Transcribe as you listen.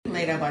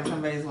up like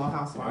somebody's little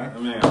housewife.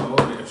 Man, hold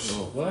it.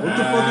 What the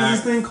fuck is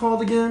this thing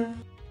called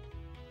again?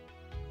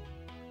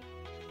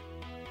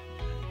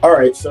 All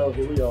right, so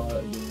here we are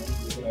again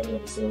with another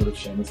episode of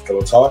Shameless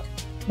Pillow Talk.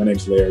 My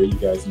name's Larry. You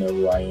guys know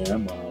who I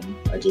am.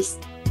 I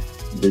just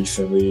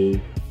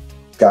recently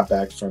got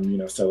back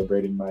from,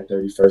 celebrating my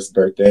 31st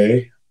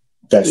birthday.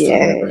 Best time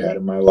I ever had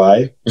in my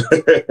life.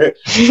 If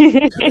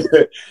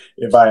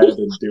I had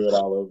to do it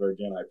all over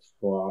again, I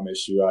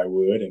promise you I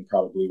would, and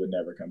probably would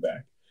never come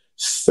back.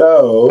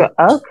 So,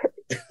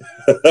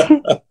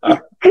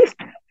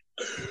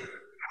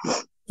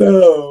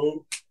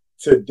 so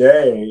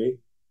today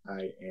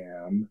I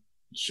am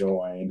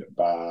joined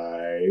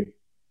by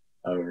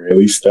a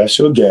really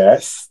special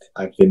guest.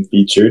 I've been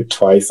featured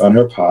twice on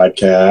her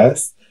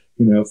podcast,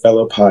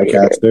 fellow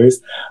podcasters.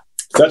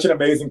 Such an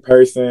amazing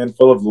person,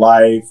 full of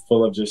life,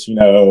 full of just,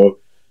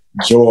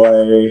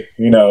 joy,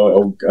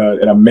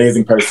 an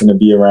amazing person to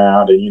be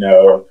around and,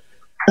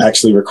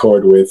 actually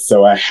record with.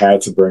 So I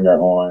had to bring her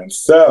on.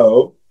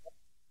 So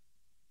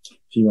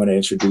if you want to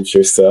introduce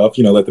yourself,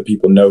 let the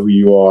people know who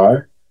you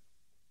are.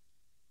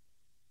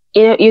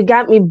 You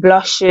got me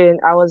blushing.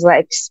 I was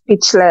like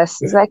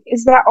speechless. It's like,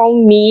 is that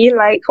on me?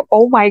 Like,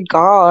 oh my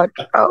God.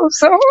 Oh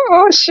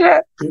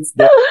shit. It's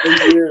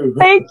definitely you.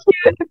 Thank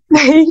you.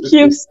 Thank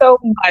you so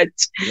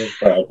much. No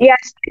problem.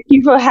 Yes, thank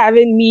you for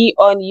having me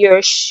on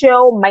your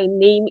show. My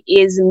name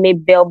is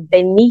Mabel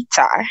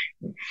Benita.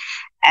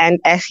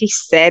 And as he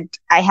said,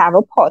 I have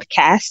a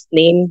podcast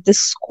named The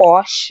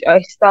Squash.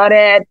 I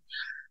started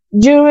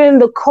during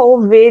the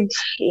COVID,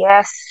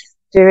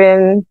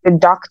 during the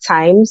dark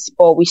times,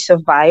 but we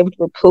survived,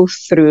 we pulled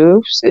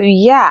through. So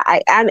yeah,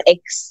 I am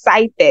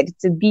excited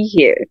to be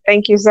here.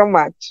 Thank you so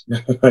much.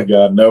 Oh my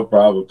God, no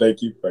problem.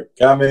 Thank you for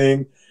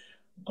coming.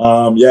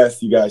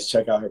 Yes, you guys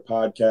check out her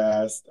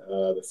podcast,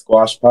 the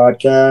Squash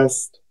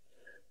Podcast.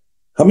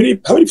 How many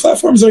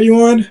platforms are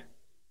you on?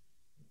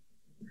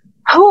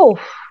 Oh,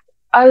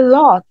 a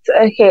lot.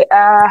 Okay,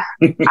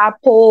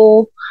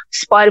 Apple,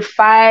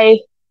 Spotify,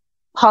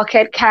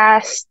 Pocket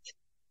Cast,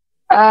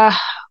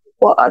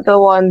 what other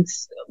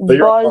ones?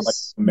 So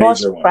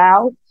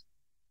Buzzsprout,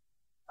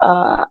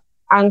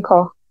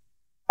 Anchor.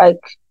 Like,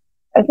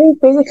 I think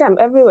basically I'm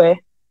everywhere.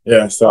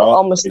 Yeah, so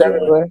almost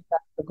everywhere.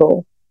 That's the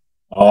goal.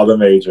 All the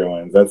major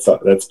ones. That's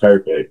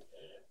perfect.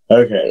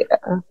 Okay,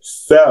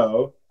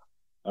 So,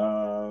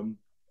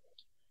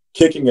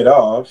 kicking it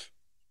off,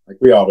 like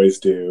we always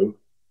do.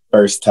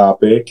 First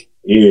topic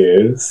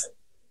is,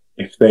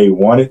 if they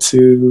wanted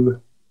to,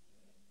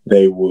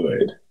 they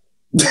would.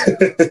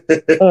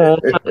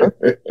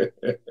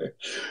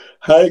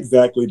 How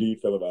exactly do you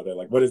feel about that?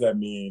 Like, what does that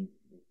mean?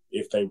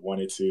 If they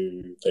wanted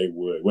to, they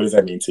would. What does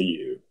that mean to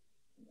you?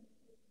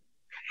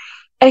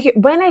 Okay,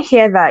 when I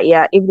hear that,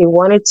 if they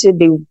wanted to,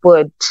 they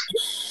would.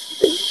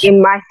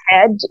 In my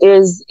head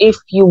is, if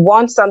you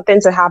want something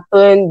to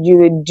happen, you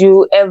would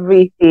do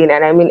everything,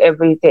 and I mean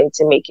everything,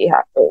 to make it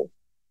happen.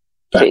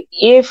 So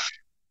if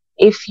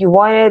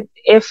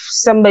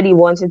somebody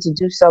wanted to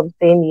do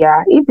something,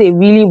 if they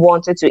really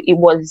wanted to, it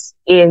was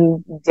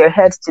in their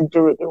heads to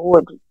do it, they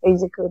would.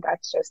 Basically,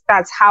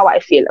 that's how I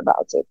feel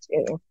about it,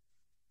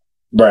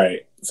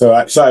 Right. So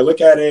I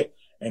look at it,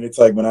 and it's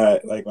like when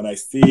I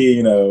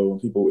see, when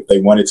people, if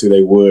they wanted to,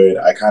 they would,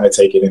 I kind of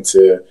take it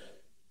into,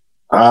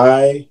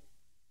 I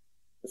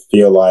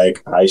feel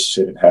like I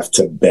shouldn't have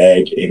to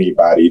beg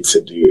anybody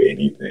to do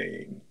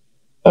anything.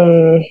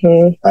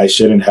 Mm-hmm. I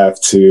shouldn't have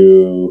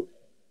to,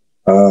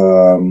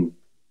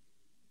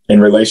 in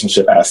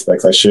relationship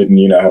aspects, I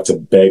shouldn't, have to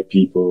beg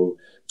people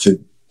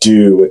to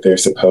do what they're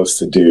supposed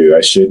to do.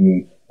 I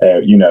shouldn't,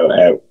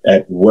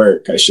 at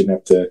work, I shouldn't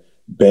have to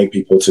beg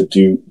people to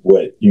do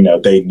what,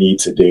 they need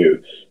to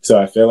do. So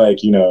I feel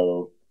like,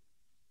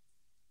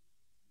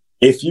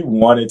 if you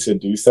wanted to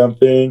do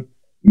something,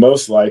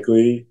 most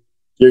likely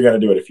you're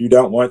going to do it. If you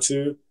don't want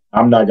to,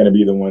 I'm not going to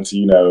be the one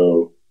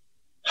to,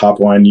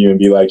 hop on you and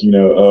be like,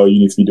 oh, you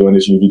need to be doing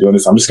this, you need to be doing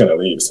this. I'm just going to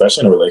leave,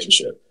 especially in a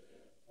relationship.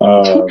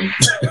 I'm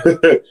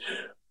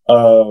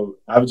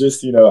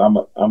just, I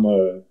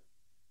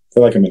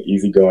feel like I'm an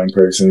easygoing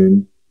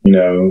person. I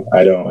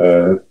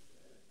don't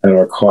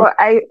require.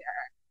 Well,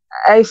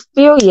 I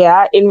feel,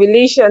 in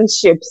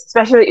relationships,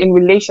 especially in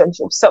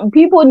relationships, some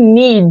people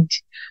need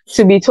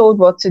to be told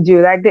what to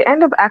do. Like, they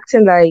end up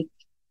acting like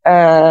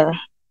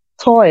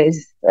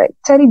toys, like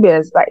teddy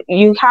bears. Like,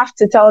 you have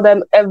to tell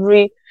them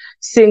every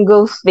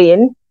single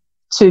thing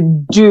to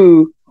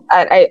do.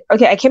 And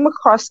I came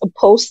across a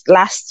post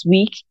last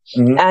week,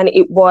 and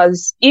it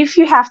was, if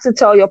you have to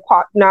tell your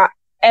partner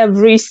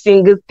every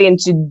single thing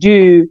to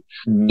do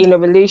in a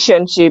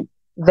relationship,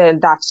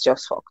 then that's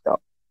just fucked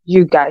up.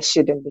 You guys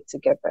shouldn't be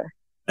together.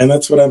 And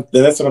that's what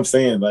I'm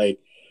saying. Like,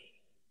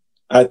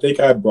 I think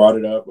I brought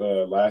it up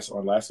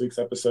last week's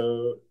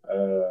episode,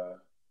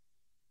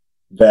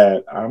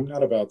 that I'm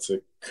not about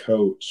to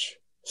coach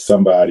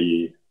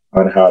somebody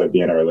on how to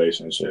be in a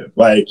relationship.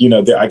 Like,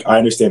 I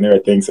understand there are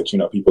things that,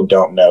 people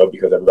don't know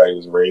because everybody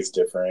was raised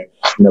different.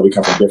 We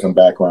come from different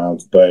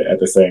backgrounds. But at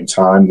the same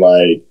time,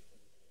 like,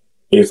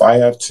 if I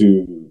have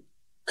to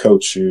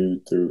coach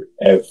you through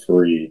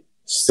every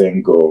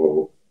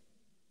single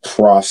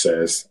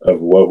process of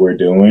what we're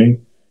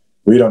doing,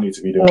 we don't need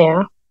to be doing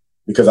it.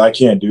 Because I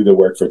can't do the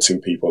work for two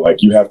people.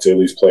 Like, you have to at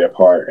least play a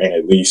part and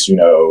at least, you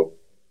know,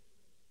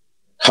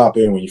 hop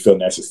in when you feel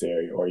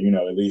necessary, or, you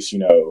know, at least, you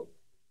know,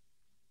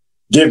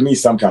 give me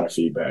some kind of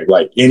feedback,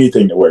 like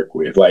anything to work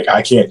with. Like,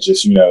 I can't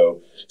just, you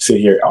know,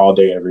 sit here all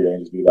day, every day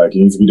and just be like,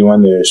 you need to be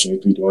doing this, you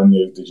need to be doing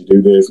this, did you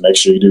do this, make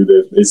sure you do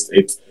this.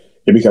 It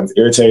becomes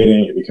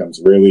irritating, it becomes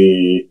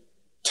really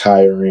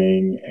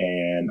tiring,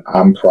 and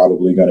I'm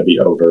probably going to be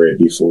over it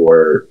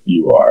before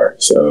you are.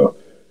 So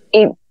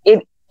it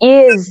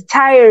is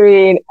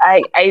tiring.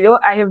 I know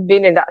I have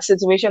been in that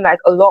situation like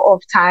a lot of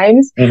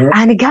times,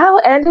 and the guy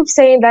will end up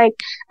saying like,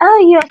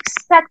 oh, you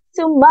expect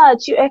too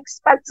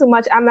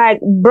much, I'm like,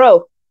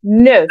 bro,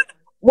 no.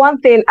 One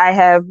thing I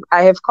have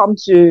come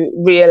to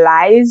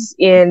realize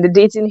in the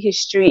dating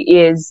history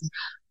is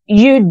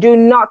you do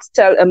not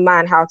tell a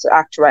man how to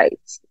act right.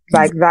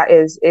 Like,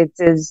 it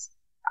is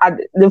at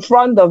the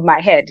front of my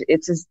head.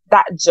 It is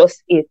that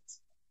just it.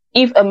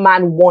 If a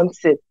man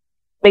wants it,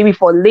 maybe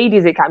for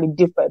ladies it can be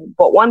different.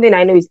 But one thing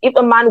I know is if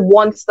a man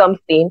wants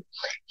something,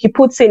 he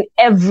puts in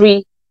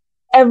every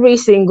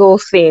single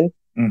thing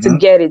to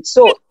get it.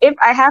 So if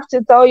I have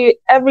to tell you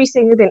every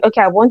single thing,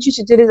 okay, I want you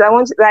to do this, I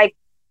want to, like,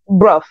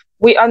 bruv,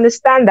 we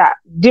understand that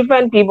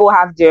different people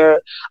have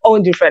their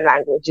own different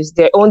languages,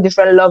 their own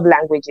different love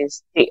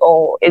languages. We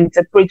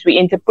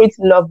interpret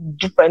love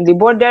differently,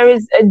 but there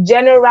is a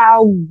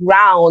general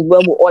ground where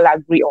we all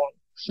agree on.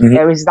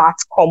 There is that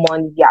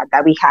common,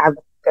 that we have.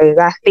 There is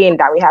that thing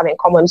that we have in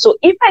common. So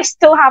if I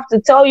still have to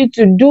tell you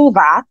to do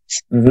that,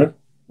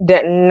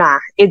 then nah,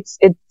 it's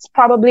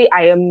probably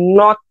I am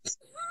not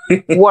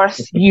worth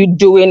you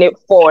doing it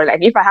for.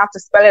 Like, if I have to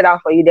spell it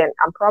out for you, then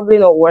I'm probably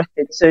not worth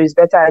it. So it's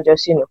better I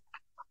just, you know,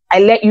 I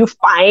let you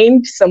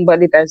find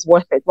somebody that's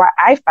worth it, while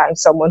I find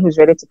someone who's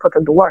ready to put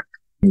in the work.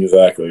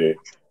 Exactly.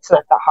 It's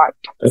not that hard.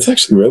 That's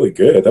actually really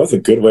good. That was a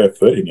good way of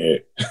putting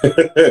it.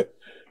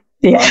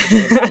 Yeah.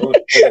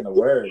 Put in the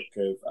word,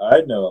 because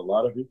I know a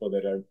lot of people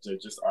that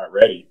just aren't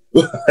ready.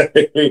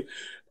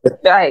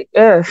 Right.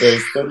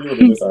 There's some people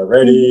that just aren't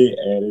ready,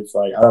 and it's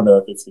like, I don't know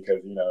if it's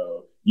because, you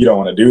know, you don't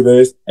want to do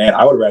this, and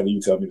I would rather you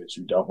tell me that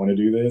you don't want to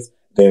do this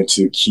than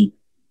to keep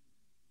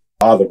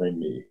bothering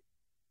me.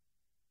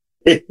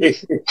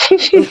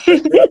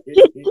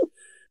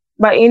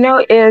 But you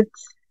know,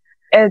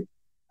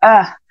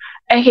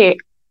 okay,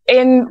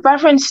 in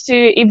reference to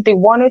if they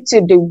wanted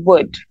to, they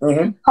would.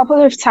 A couple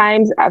of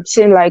times I've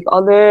seen like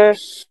other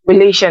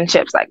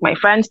relationships, like my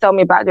friends tell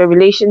me about their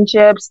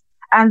relationships,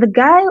 and the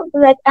guy was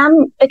like,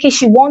 okay,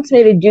 she wants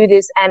me to do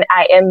this and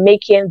I am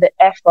making the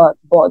effort,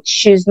 but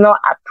she's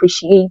not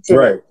appreciating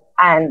it.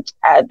 And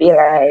I'd be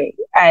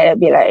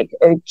like,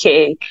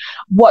 okay,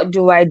 what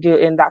do I do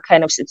in that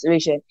kind of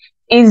situation?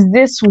 Is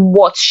this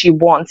what she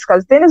wants?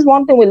 Because then is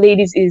one thing with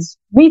ladies is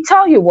we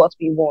tell you what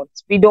we want.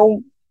 We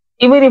don't,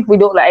 even if we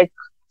don't like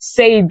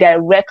say it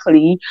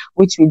directly,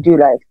 which we do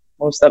like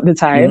most of the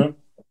time,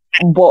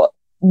 but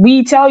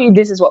we tell you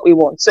this is what we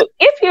want. So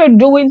if you're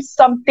doing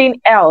something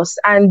else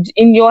and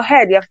in your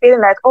head you're feeling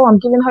like, oh, I'm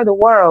giving her the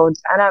world,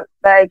 and I'm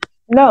like,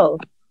 no,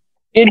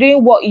 you're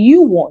doing what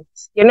you want.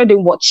 You're not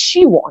doing what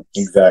she wants.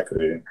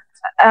 Exactly.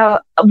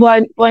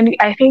 When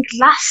I think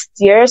last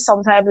 2 years,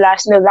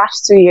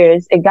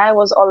 a guy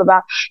was all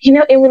about, you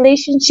know, in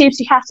relationships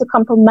you have to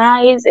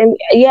compromise. And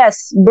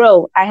yes,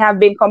 bro, I have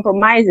been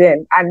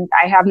compromising, and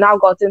I have now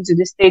gotten to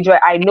the stage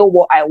where I know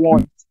what I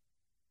want.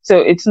 So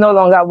it's no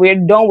longer, we're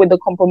done with the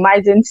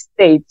compromising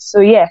stage. So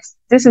yes,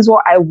 this is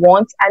what I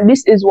want, and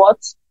this is what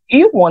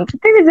you want. The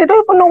thing is, they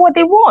don't even know what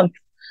they want.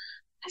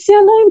 That's the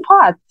annoying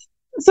part.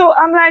 So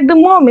I'm like the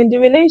mom in the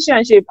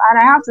relationship, and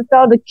I have to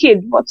tell the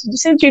kid, but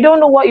since you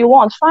don't know what you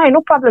want, fine, no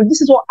problem.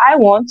 This is what I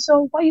want.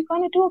 So what are you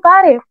going to do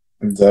about it?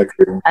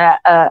 Exactly.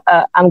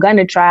 I'm going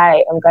to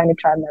try my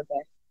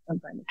best. I'm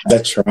going to try.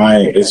 That's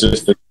trying. It's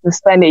just to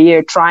spend a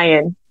year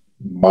trying.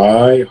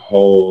 My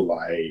whole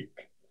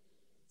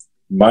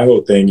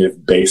thing is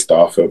based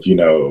off of, you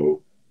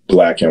know,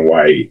 black and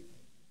white.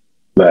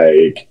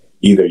 Like,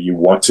 either you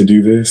want to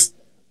do this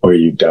or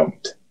you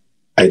don't.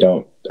 I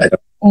don't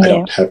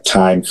have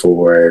time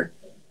for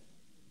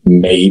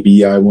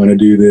maybe I want to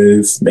do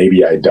this,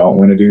 maybe I don't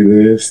want to do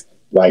this.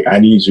 Like, I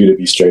need you to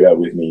be straight up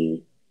with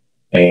me,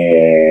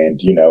 and,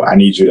 you know, I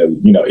need you to,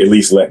 you know, at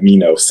least let me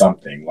know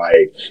something.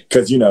 Like,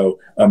 because, you know,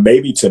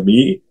 maybe to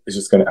me, I'm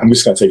just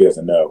gonna take it as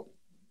a no.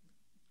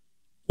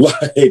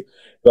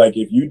 Like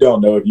if you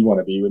don't know if you want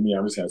to be with me,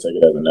 I'm just gonna take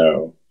it as a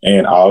no,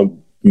 and I'll,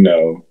 you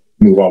know,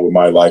 move on with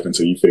my life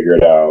until you figure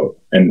it out,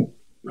 and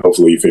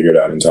hopefully you figure it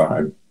out in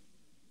time.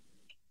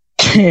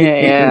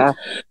 Yeah.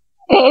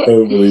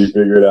 Hopefully you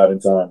figure it out in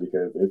time,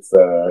 because it's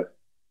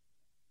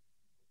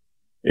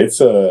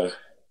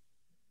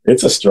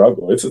a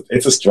struggle.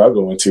 It's a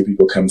struggle when two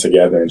people come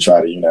together and try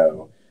to, you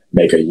know,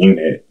 make a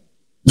unit.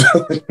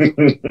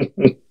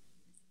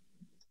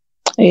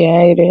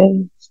 Yeah, it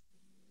is.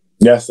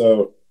 Yeah,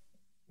 so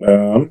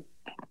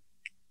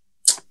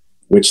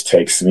which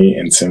takes me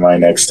into my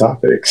next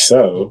topic.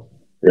 So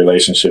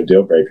relationship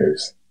deal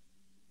breakers.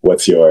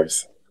 What's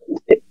yours?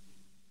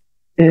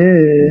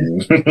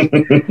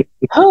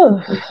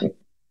 Oh,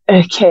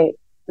 okay.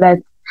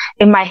 Let's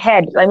in my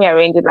head. Let me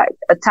arrange it like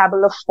a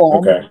tabular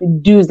form. Okay. The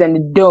do's and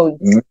the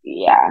don'ts.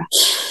 Yeah.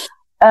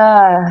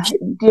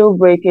 Deal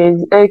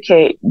breakers.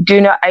 Okay.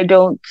 I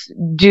don't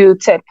do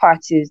third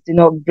parties. Do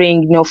not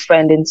bring no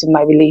friend into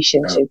my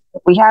relationship.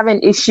 If we have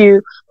an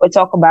issue, we'll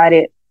talk about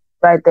it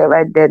right there,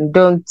 right then.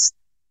 Don't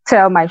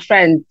tell my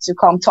friend to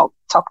come talk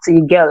to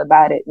your girl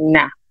about it.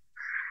 Nah,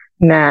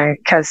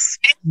 because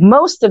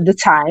most of the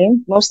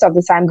time,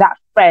 that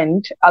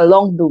friend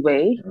along the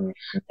way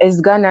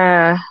is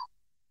gonna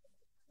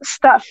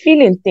start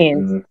feeling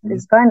things.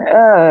 It's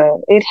gonna,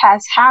 it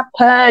has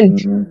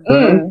happened.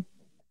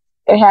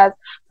 It has,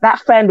 that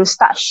friend will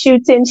start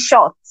shooting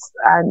shots,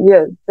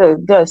 and so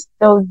just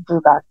don't do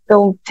that.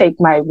 Don't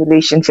take my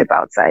relationship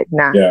outside.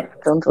 Nah,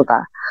 don't do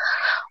that.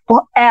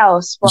 What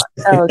else?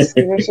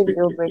 Relationship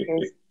deal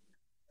breakers.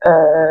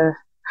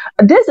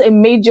 There's a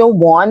major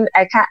one.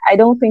 I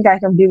don't think I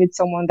can be with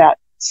someone that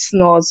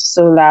snores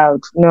so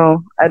loud.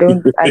 No, I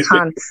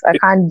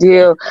can't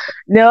deal.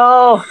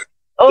 No.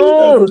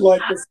 Oh,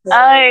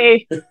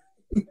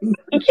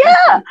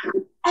 yeah.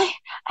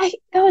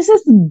 There was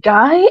this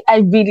guy, I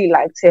really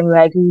liked him,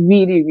 like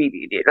really,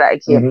 really did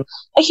like him.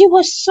 He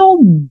was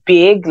so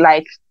big,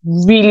 like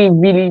really,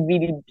 really,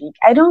 really big.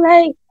 I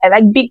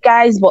like big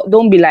guys, but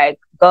don't be like,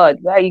 God,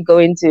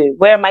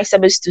 where am I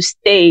supposed to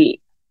stay?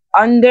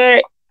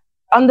 Under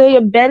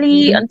your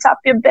belly, on top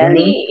of your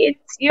belly,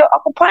 you're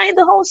occupying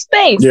the whole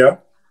space. Yeah.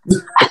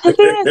 The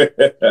thing is,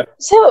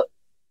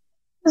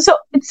 so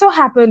it so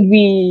happened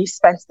we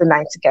spent the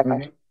night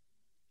together,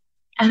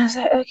 and I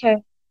said,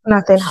 okay,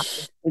 nothing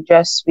happened.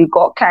 We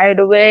got carried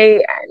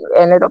away and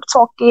ended up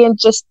talking,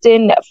 just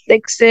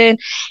Netflixing.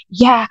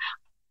 Yeah,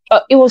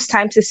 it was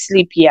time to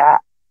sleep. Yeah,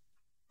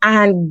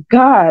 and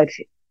God,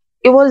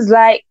 it was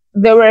like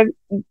there were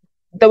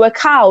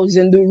cows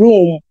in the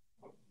room.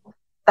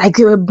 Like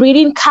they were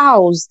breeding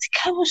cows. The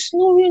cow was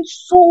snoring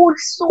so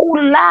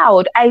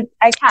loud. I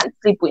can't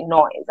sleep with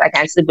noise. I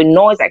can't sleep with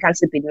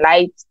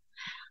light.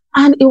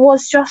 And it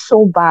was just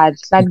so bad.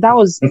 Like that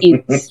was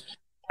it.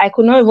 I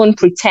could not even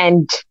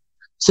pretend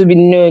to be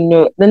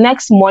no. The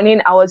next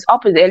morning I was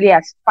up as early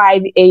as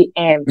 5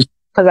 a.m.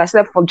 because I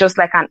slept for just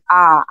like an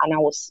hour, and I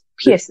was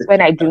pissed when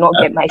I do not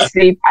get my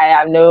sleep.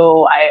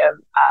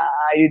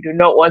 You do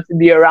not want to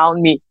be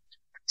around me.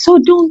 So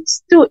don't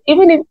do,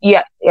 even if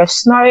you're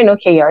snoring,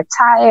 okay, you're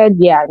tired,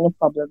 yeah, no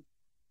problem.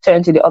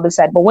 Turn to the other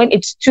side. But when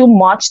it's too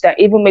much that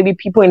even maybe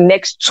people in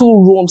next 2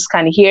 rooms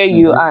can hear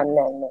you,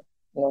 no,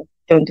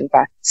 don't do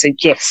that. So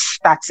yes,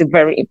 that's a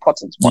very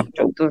important one.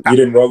 Don't do that. You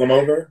didn't roll them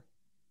over?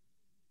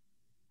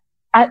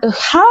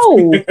 How?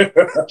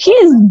 He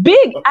is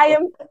big.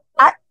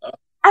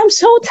 I'm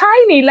so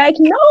tiny. Like,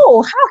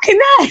 no, how can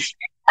I?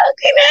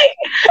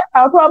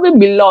 I'll probably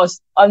be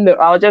lost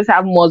I'll just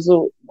have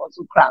muscle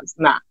cramps.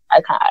 Nah,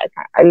 I can't.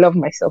 I love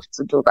myself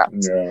to do that.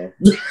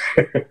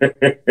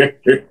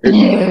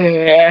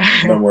 Yeah.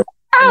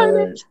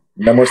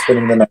 No more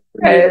spending the night.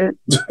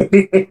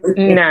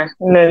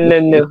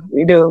 No.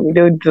 We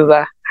don't do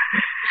that.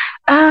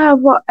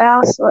 What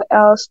else?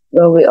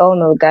 Well, we all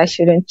know guys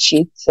shouldn't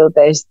cheat, so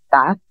there's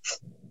that.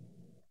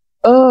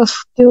 Oh,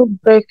 deal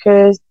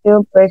breakers.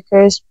 What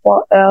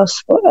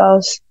else?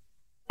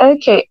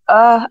 Okay,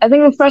 I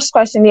think the first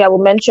question here, I will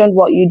mention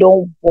what you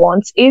don't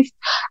want. If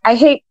I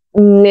hate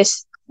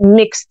mixed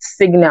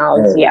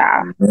signals,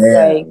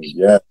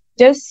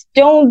 just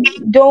don't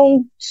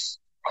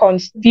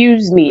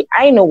confuse me.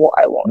 I know what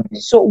I want.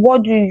 So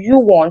what do you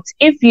want?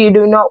 If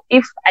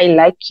I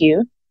like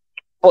you,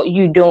 but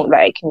you don't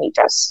like me,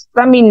 just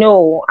let me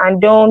know,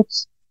 and don't,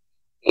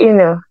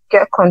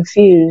 get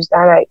confused.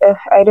 And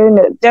I don't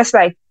know. Just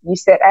like you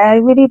said, I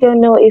really don't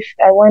know if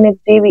I want to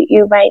be with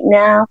you right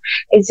now.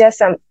 It's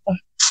just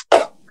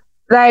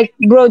like,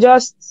 bro,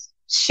 just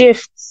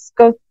shift.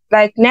 Go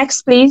like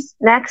next, please.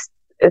 Next.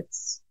 There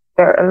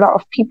are a lot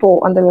of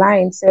people on the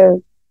line,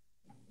 so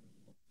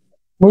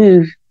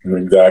move.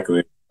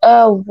 Exactly.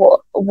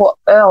 What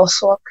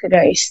else? What could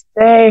I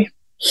say?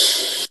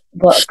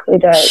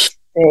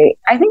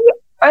 I think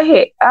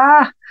okay.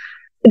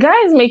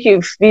 Guys make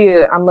you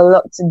feel I'm a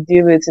lot to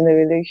deal with in a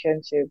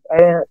relationship.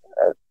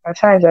 At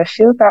times I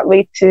feel that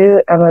way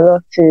too. I'm a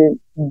lot to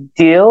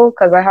deal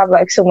because I have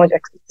like so much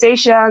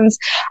expectations.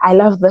 I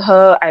love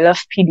I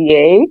love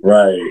PDA.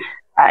 Right.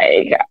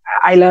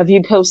 I love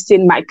you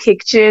posting my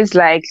pictures.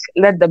 Like,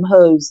 let them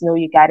hoes know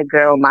you got a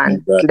girl,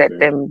 man.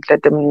 Exactly.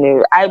 Let them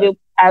know. I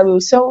will.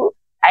 So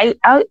I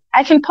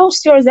can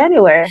post yours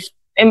anywhere,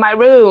 in my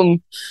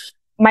room,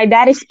 my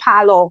daddy's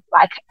parlor,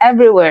 like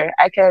everywhere.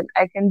 I can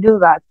do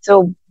that.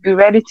 So be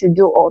ready to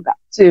do all that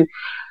too.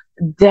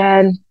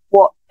 Then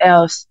what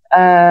else?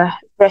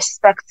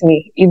 Respect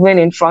me, even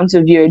in front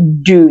of your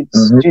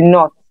dudes. Do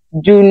not,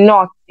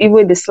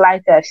 even the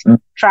slightest,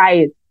 try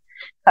it.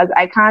 Because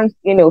I can't,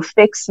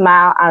 fake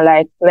smile and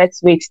like,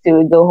 let's wait till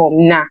we go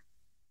home. Nah.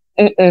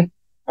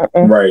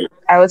 Right.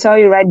 I will tell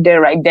you right there,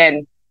 right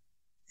then.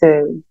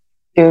 So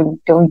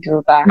Don't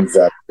do that.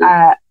 Exactly.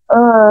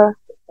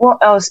 What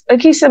else?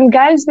 Okay, some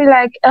guys be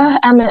like,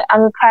 I'm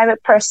a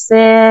private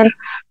person.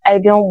 I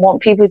don't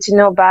want people to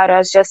know about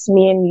us. Just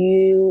me and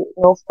you.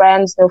 No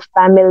friends, no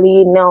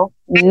family. No,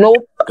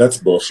 nope. That's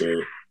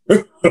bullshit.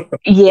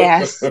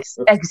 Yes,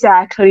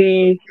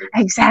 exactly.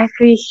 Because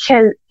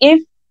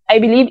I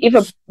believe if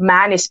a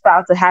man is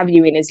proud to have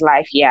you in his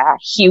life, yeah,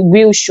 he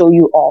will show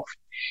you off.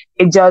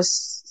 It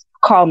just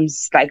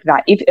comes like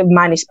that. If a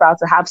man is proud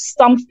to have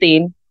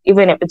something,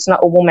 even if it's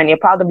not a woman, you're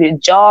proud of your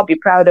job, you're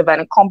proud of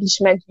an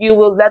accomplishment, you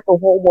will let the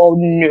whole world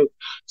know.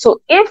 So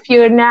if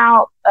you're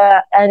now,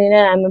 and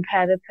I'm a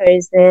private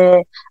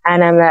person,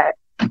 and I'm a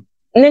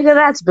nigga,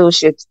 that's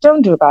bullshit.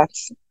 Don't do that.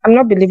 I'm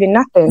not believing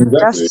nothing.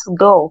 Exactly. Just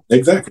go.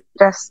 Exactly.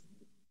 Just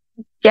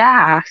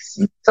yeah.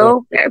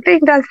 So I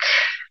think that's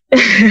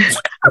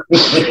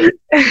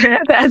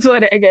that's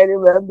what I can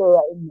remember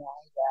right now.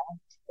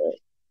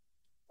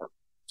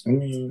 I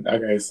mean,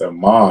 okay, so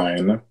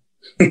mine,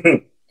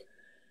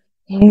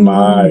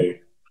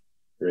 my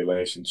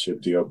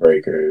relationship deal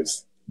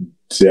breakers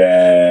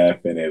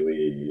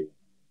definitely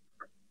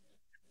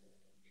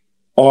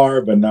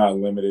are, but not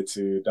limited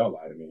to, don't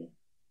lie to me.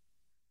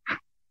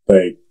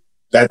 Like,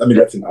 that, I mean,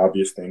 that's an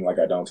obvious thing. Like,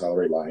 I don't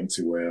tolerate lying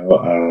too well.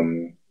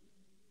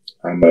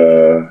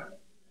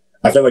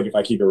 I feel like if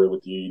I keep it real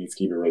with you, you need to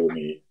keep it real with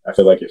me. I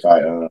feel like if I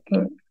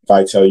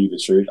tell you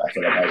the truth, I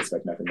feel like I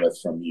expect nothing less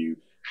from you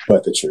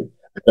but the truth.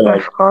 I feel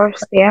like, of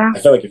course, yeah. I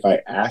feel like if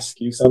I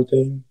ask you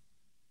something,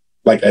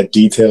 like a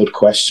detailed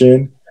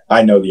question,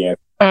 I know the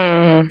answer.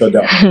 So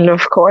don't.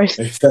 Of course.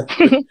 If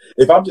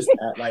I'm just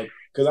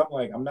because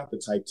I'm not the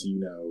type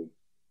to,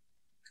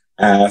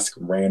 ask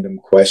random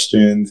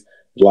questions.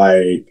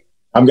 Like,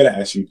 I'm going to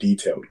ask you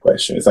detailed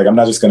questions. Like, I'm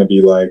not just going to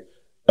be like,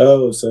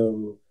 oh,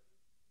 so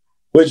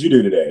what did you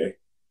do today?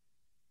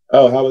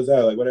 Oh, how was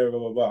that? Like, whatever, blah,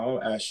 blah, blah. I'm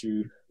going to ask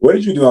you, what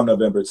did you do on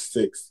November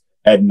 6th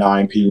at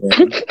 9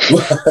 p.m.?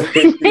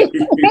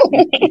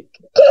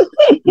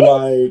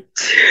 Like,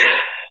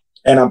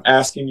 and I'm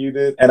asking you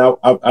this, and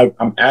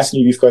I'm asking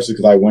you these questions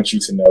because I want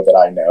you to know that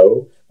I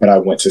know, but I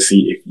want to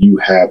see if you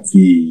have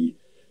the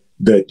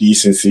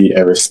decency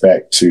and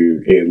respect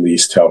to at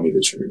least tell me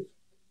the truth.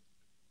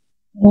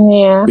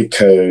 Yeah.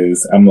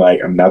 Because I'm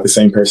not the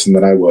same person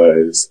that I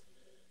was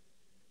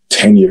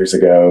 10 years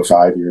ago,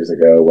 5 years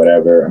ago,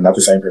 whatever. I'm not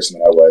the same person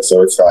that I was.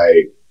 So it's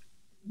like,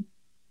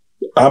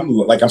 I'm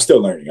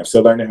still learning. I'm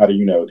still learning how to,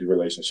 do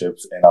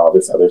relationships and all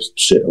this other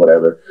shit or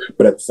whatever.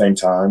 But at the same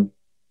time,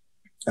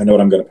 I know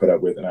what I'm going to put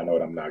up with and I know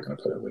what I'm not going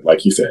to put up with.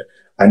 Like you said,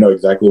 I know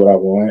exactly what I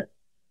want.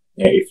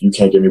 And if you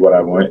can't give me what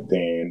I want,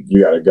 then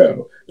you got to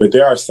go. But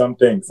there are some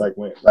things I'm not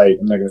going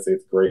to say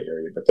it's a gray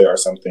area, but there are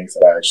some things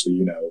that I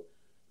actually,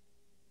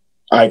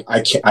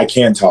 I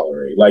can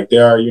tolerate. Like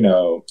there are,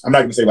 I'm not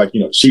going to say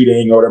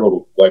cheating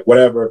or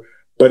whatever,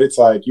 but it's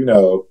like, you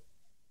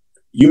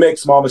make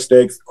small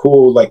mistakes,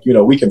 cool. Like,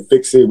 we can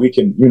fix it. We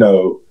can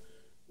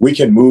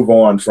move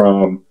on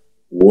from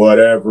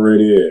whatever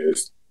it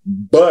is.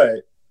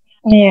 But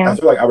yeah, I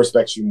feel like I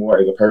respect you more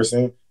as a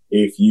person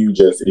if you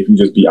just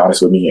be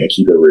honest with me and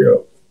keep it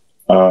real.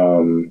 I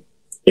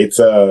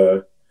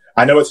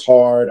know it's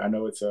hard. I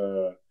know it's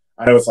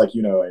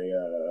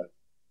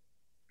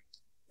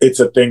it's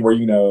a thing where,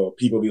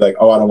 people be like,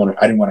 oh, I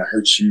didn't want to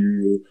hurt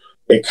you.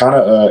 It kind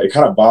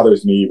of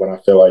bothers me when I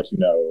feel like,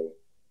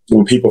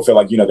 when people feel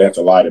like, they have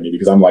to lie to me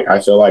because I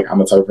feel like I'm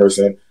the type of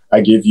person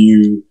I give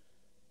you,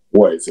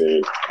 I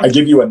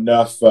give you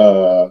enough,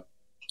 I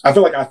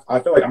feel like I'm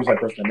the type of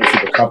person that makes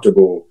people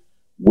comfortable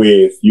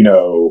with,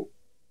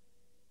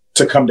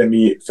 to come to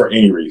me for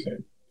any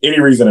reason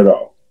at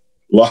all.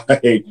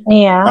 Like,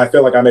 yeah, I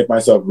feel like I make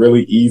myself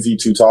really easy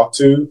to talk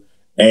to.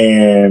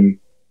 And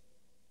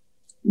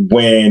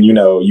when,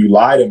 you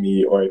lie to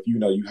me or if,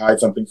 you hide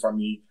something from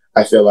me,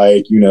 I feel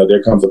like,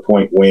 there comes a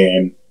point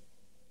when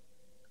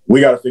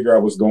we got to figure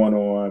out what's going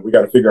on. We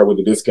got to figure out what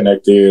the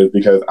disconnect is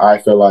because I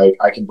feel like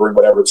I can bring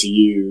whatever to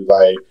you.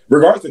 Like,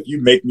 regardless if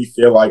you make me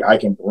feel like I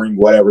can bring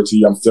whatever to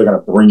you, I'm still going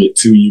to bring it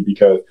to you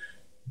because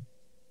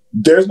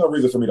there's no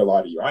reason for me to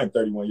lie to you. I am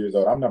 31 years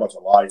old. I'm not about to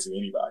lie to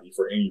anybody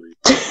for any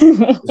reason.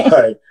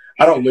 Like,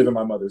 I don't live in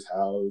my mother's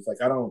house. Like,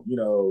 I don't,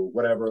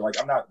 whatever. Like,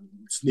 I'm not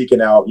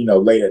sneaking out,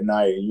 late at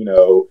night and,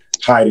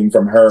 hiding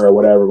from her or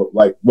whatever.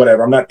 Like,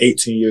 whatever. I'm not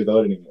 18 years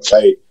old anymore.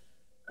 Like,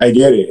 I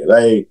get it.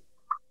 Like,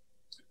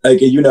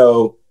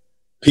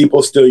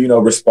 people still,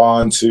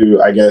 respond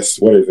to, I guess,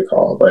 what is it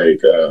called? Like,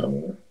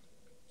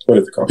 what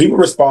is it called? People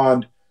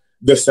respond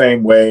the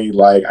same way,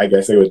 like, I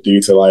guess they would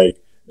do to, like,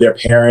 their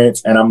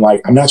parents. And I'm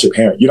like, I'm not your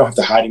parent. You don't have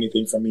to hide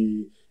anything from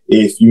me.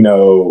 If,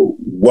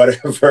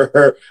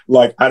 whatever,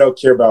 like, I don't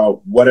care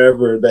about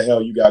whatever the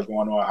hell you got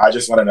going on. I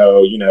just want to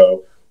know,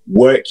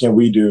 what can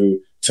we do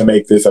to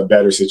make this a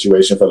better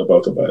situation for the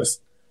both of us?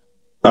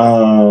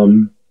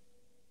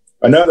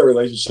 Another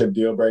relationship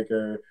deal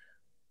breaker.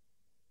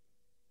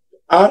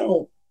 I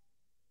don't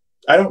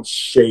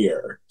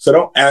share. So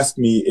don't ask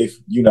me if,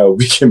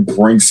 we can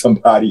bring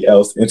somebody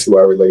else into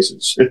our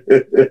relationship.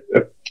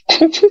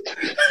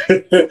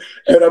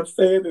 And I'm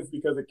saying this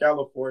because in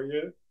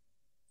California,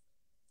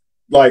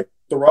 like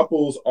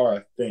throuples are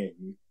a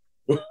thing.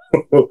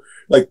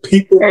 Like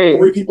people,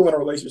 3 people in a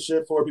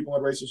relationship, 4 people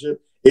in a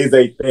relationship is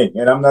a thing.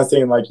 And I'm not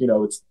saying like, you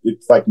know, it's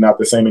like not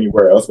the same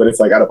anywhere else, but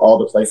it's like out of all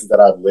the places that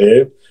I've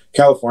lived,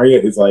 California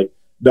is like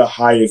the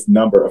highest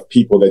number of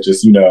people that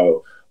just, you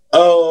know,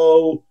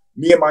 oh,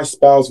 me and my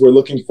spouse were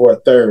looking for a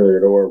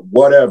third or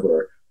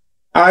whatever.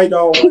 I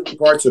don't want any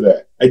parts of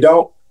that. I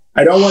don't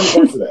want any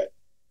parts of that.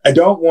 I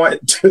don't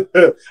want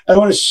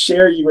to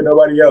share you with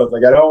nobody else.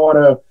 Like I don't want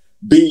to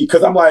be,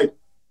 because I'm like,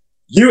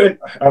 you and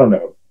I don't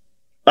know.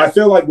 I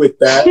feel like with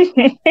that,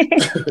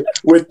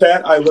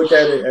 I look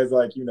at it as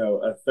like, you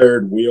know, a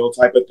third wheel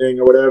type of thing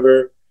or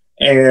whatever.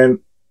 And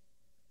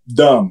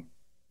dumb.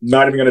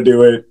 Not even going to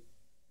do it.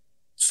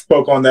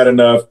 Spoke on that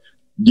enough.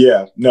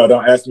 Yeah. No,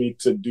 don't ask me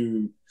to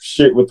do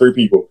shit with 3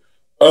 people.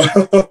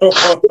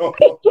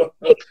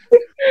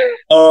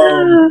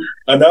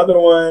 Another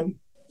one,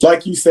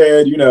 like you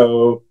said, you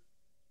know,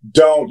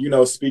 don't, you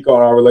know, speak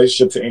on our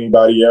relationship to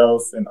anybody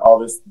else and all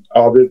this,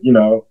 you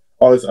know,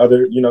 all this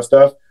other, you know,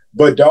 stuff.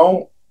 But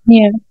don't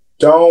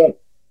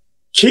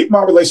keep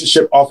my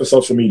relationship off of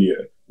social media.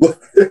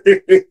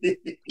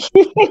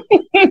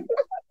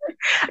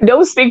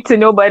 Don't speak to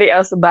nobody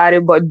else about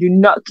it, but do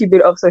not keep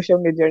it off social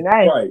media.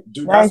 Nice. Right.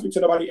 Do not speak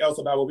to nobody else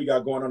about what we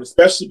got going on,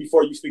 especially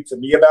before you speak to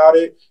me about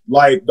it.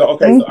 Like,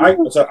 okay,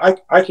 so I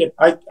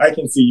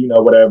can see, you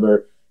know,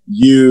 whatever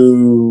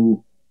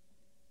you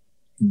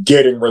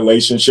getting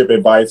relationship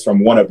advice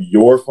from one of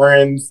your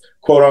friends,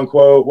 quote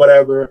unquote,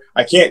 whatever.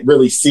 I can't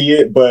really see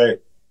it,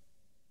 but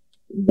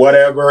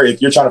whatever.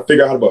 If you're trying to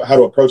figure out how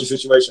to approach a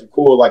situation,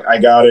 cool. Like I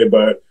got it,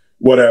 but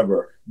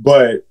whatever.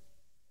 But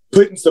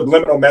putting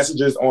subliminal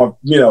messages on,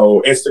 you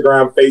know,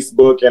 Instagram,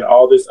 Facebook, and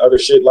all this other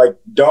shit, like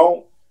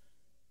don't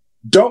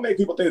make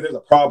people think there's a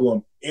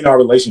problem in our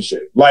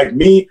relationship. Like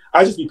me,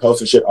 I just be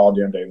posting shit all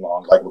damn day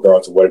long, like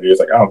regardless of what it is.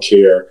 Like I don't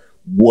care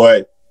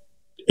what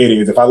it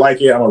is. If I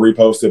like it, I'm gonna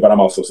repost it, but I'm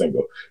also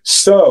single.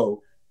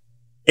 So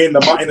in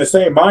the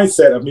same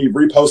mindset of me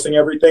reposting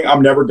everything,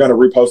 I'm never gonna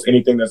repost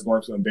anything that's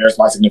going to embarrass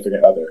my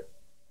significant other.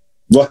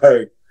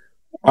 Like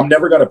I'm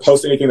never gonna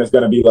post anything that's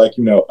gonna be like,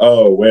 you know,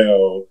 oh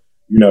well,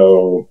 you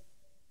know,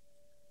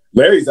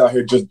 Larry's out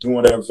here just doing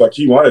whatever the fuck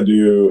he want to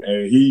do,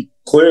 and he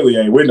clearly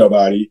ain't with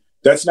nobody.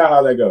 That's not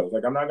how that goes.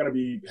 Like, I'm not going to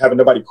be having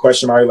nobody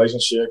question my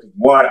relationship.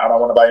 One, I don't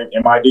want nobody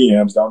in my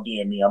DMs. Don't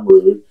DM me. I'm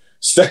rude.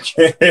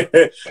 Second,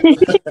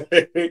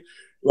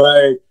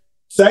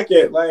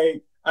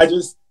 I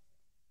just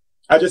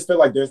feel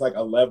like there's like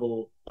a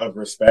level of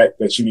respect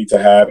that you need to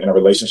have in a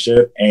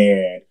relationship,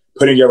 and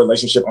putting your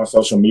relationship on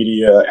social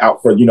media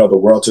out for, you know, the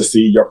world to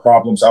see, your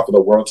problems out for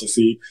the world to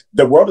see.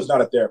 The world is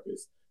not a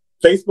therapist.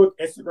 Facebook,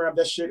 Instagram,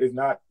 that shit is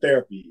not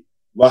therapy.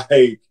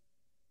 Like,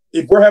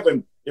 if we're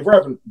having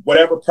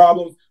whatever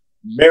problems,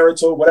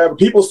 marital, whatever,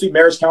 people see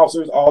marriage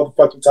counselors all the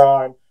fucking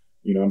time.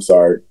 You know, I'm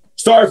sorry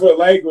for the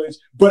language,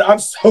 but I'm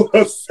so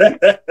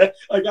upset.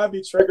 Like, I'd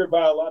be triggered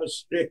by a lot of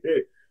shit.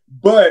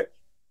 But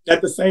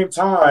at the same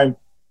time,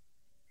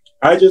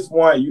 I just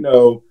want you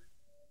to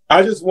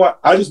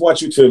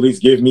at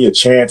least give me a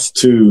chance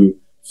to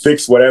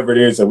fix whatever it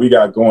is that we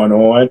got going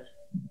on.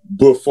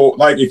 Before,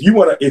 like,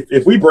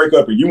 if we break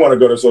up and you want to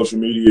go to social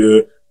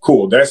media,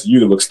 cool. That's you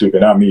that looks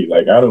stupid, not me.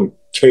 Like, I don't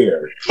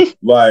care.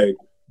 Like,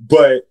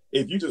 but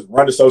if you just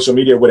run to social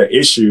media with an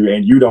issue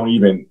and you don't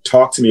even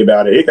talk to me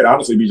about it, it could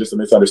honestly be just a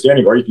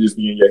misunderstanding, or you could just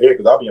be in your head,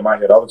 because I'll be in my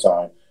head all the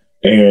time.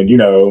 And, you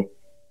know,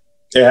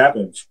 it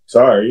happens.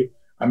 Sorry.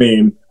 I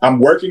mean, I'm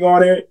working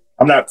on it.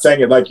 I'm not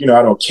saying it like, you know,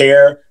 I don't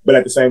care, but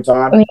at the same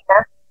time,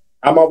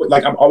 I'm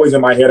always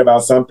in my head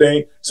about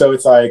something. So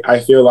it's like, I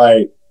feel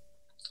like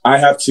I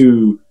have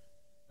to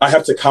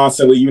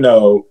constantly, you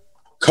know,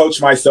 coach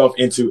myself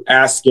into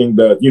asking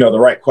the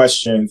right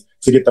questions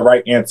to get the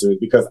right answers,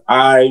 because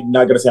I'm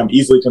not going to say I'm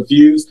easily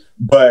confused,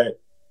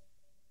 but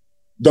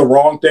the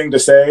wrong thing to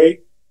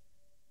say,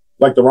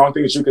 like the wrong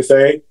thing that you could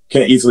say,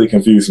 can easily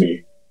confuse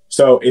me.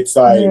 So it's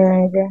like,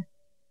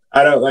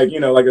 I don't like, you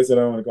know, like I said,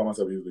 I don't want to call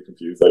myself easily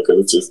confused. Like,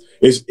 cause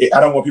I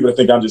don't want people to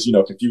think I'm just, you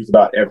know, confused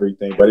about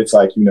everything, but it's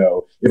like, you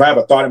know, if I have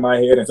a thought in my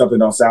head and something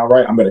don't sound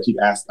right, I'm going to keep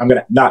asking. I'm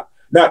going to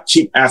not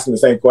keep asking the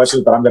same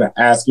questions, but I'm going to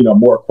ask, you know,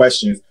 more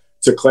questions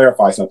to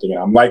clarify something. And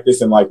I'm like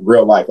this in like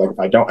real life. Like if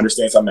I don't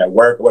understand something at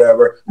work or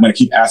whatever, I'm going to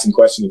keep asking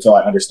questions until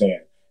I understand.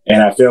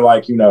 And I feel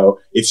like, you know,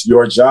 it's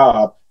your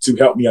job to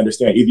help me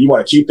understand. Either you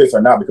want to keep this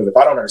or not, because if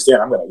I don't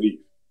understand, I'm going to leave.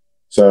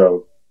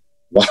 So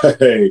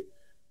like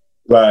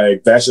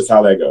that's just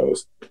how that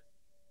goes.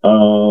 I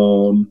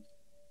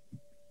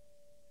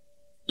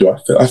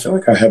feel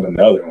like I have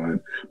another one,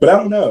 but I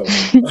don't know.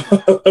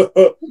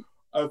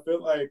 I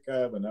feel like I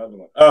have another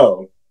one.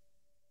 Oh,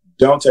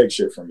 don't take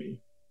shit from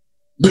me.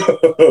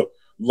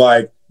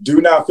 Like,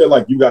 do not feel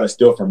like you got to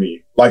steal from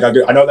me. Like, I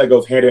know that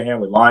goes hand in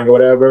hand with lying or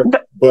whatever,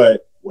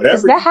 but whatever.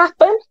 Does that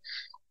happen?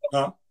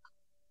 Huh?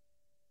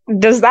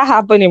 Does that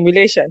happen in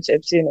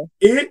relationships, you know?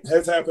 It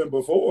has happened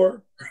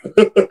before.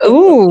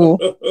 Ooh.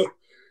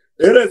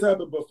 It has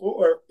happened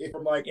before.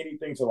 From like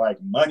anything to like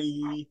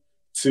money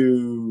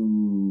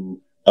to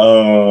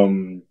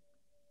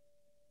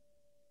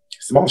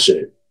small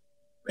shit.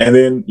 And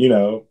then,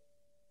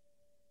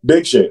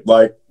 big shit,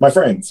 like my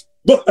friends.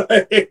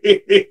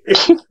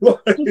 It's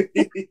like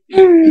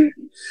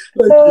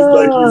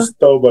you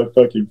stole my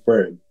fucking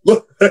friend.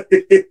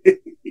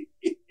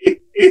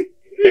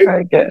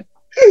 Very good.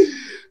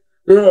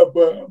 Yeah,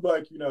 but I'm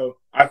like,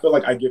 I feel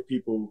like I give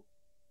people,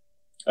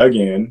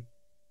 again,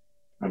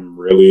 I'm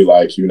really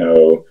like,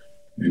 an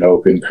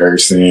open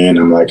person.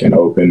 I'm like an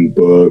open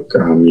book.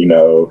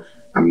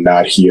 I'm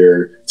not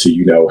here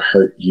to,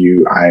 hurt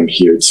you. I'm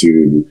here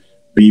to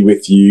be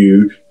with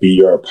you, be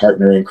your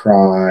partner in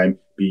crime,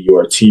 be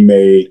your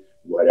teammate,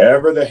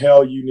 whatever the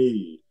hell you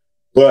need.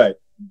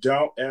 But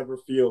don't ever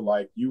feel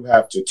like you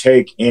have to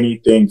take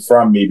anything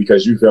from me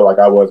because you feel like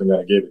I wasn't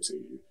going to give it to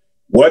you.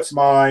 What's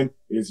mine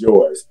is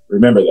yours.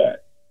 Remember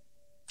that.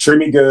 Treat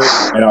me good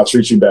and I'll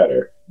treat you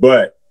better.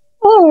 But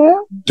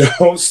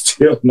don't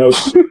steal no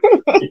shit.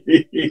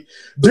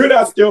 Do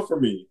not steal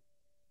from me.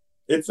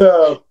 And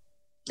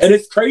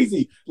it's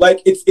crazy.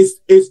 Like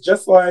it's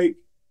just like,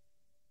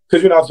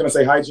 because I was going to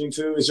say hygiene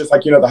too. It's just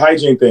like, the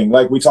hygiene thing.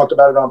 Like we talked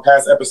about it on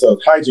past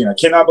episodes. Hygiene. I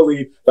cannot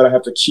believe that I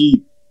have to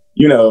keep,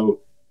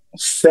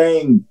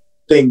 saying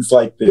things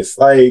like this.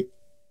 Like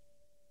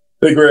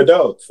we're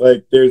adults.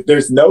 Like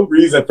there's no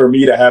reason for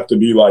me to have to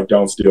be like,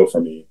 don't steal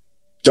from me.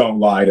 Don't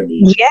lie to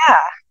me. Yeah.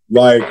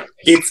 Like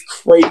it's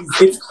crazy.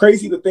 It's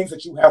crazy the things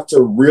that you have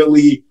to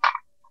really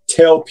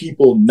tell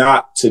people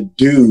not to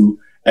do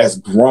as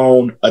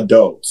grown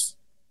adults.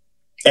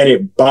 And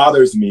it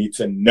bothers me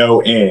to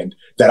no end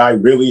that I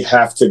really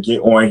have to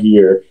get on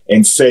here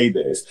and say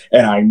this.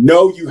 And I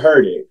know you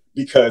heard it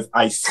because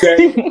I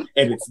said it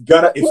and it's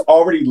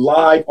already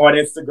live on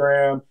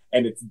Instagram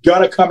and it's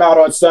gonna come out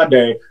on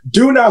Sunday.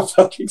 Do not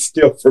fucking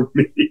steal from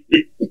me.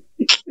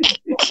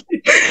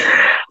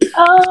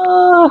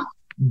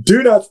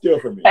 Do not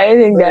steal from me. I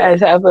think that has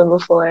happened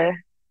before.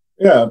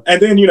 Yeah.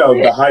 And then,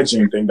 the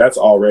hygiene thing, that's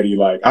already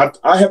like,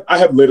 I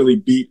have literally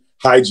beat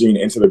hygiene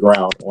into the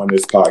ground on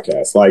this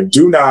podcast. Like,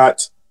 do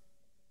not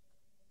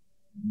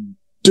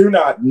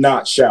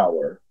not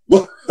shower.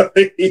 But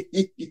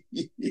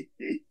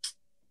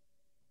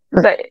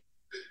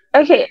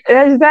okay,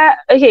 there's that.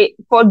 Okay,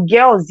 for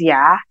girls,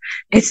 yeah,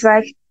 it's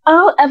like,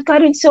 oh, I've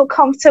gotten so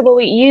comfortable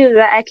with you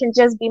that I can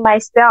just be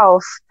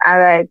myself.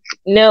 I'm like,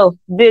 no,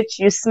 bitch,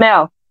 you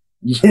smell.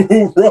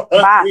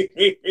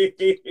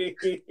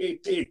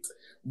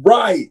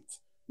 Right.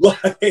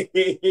 Right.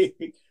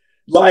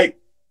 Like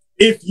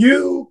if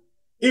you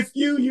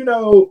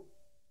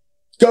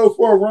go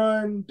for a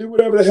run, do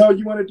whatever the hell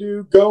you want to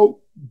do,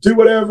 go do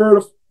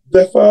whatever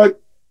the fuck,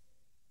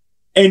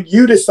 and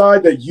you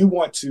decide that you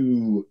want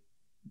to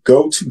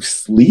go to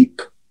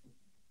sleep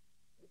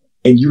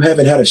and you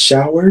haven't had a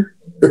shower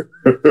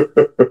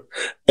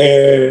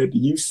and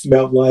you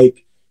smell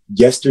like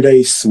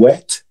yesterday's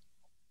sweat.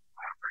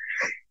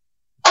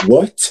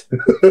 What?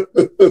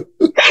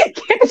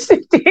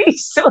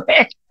 Yesterday's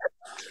sweat.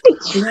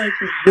 Like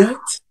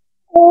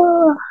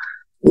what?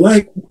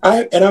 Like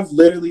I've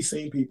literally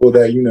seen people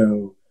that,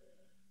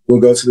 will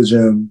go to the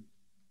gym,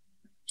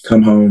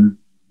 come home,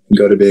 and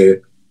go to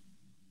bed.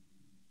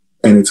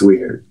 And it's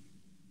weird.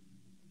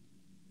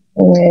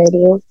 It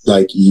is.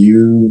 Like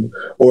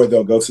or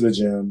they'll go to the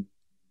gym,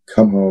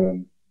 come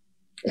home,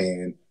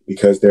 and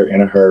because they're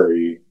in a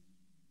hurry,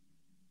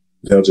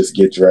 they'll just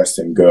get dressed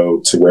and go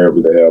to wherever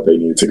the hell they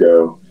need to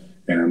go.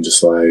 And I'm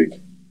just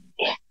like,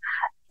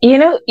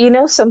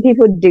 some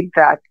people dig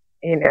that,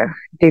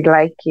 they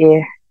like,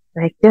 yeah,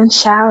 like, don't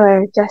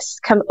shower,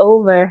 just come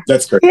over.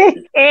 that's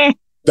crazy.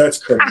 That's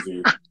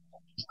crazy.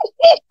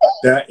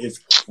 That is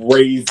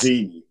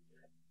crazy.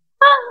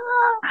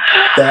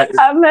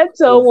 I met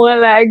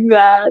someone like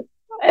that.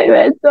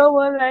 I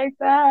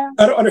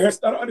don't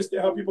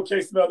understand how people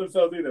can't smell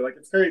themselves either. Like,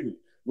 it's crazy.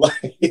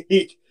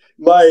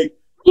 Like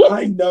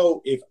I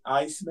know if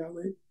I smell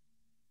it,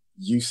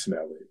 you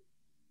smell it.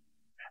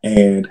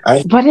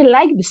 But they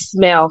like the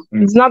smell.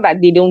 It's not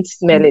that they don't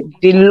smell it.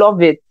 They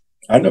love it.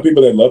 I know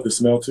people that love the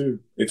smell too.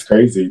 It's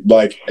crazy.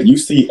 Like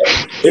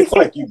it's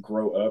like you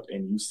grow up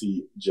and you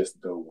see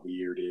just the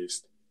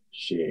weirdest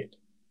shit.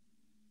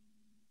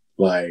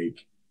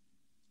 Like,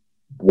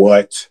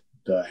 what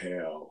the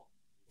hell?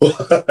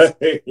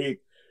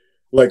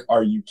 Like,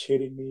 are you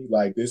kidding me?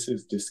 Like, this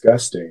is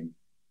disgusting.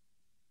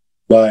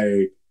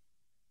 Like,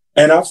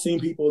 and I've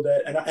seen people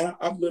that, and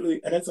I've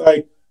literally, and it's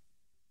like,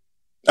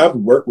 I've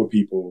worked with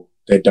people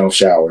that don't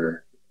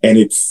shower, and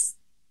it's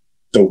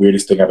the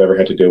weirdest thing I've ever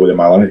had to deal with in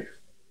my life.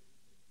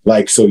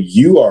 Like, so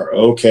you are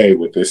okay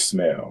with this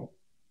smell.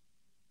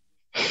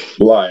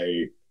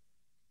 Like,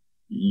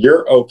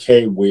 you're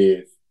okay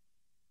with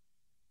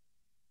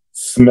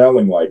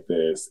smelling like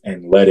this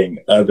and letting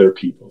other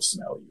people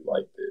smell you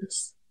like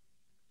this.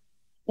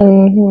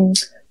 Mm-hmm.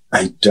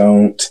 I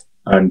don't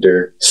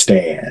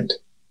understand.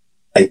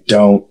 I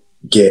don't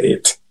get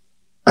it.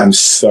 I'm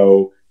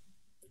so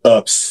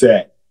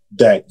upset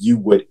that you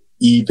would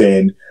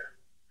even,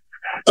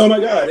 oh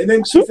my God. And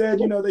then she said,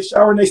 they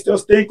shower and they still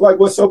stink. Like,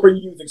 what soap are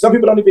you using? Some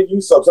people don't even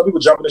use soap. Some people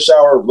jump in the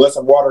shower, let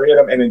some water hit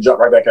them, and then jump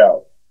right back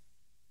out.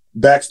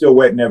 back still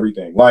wet and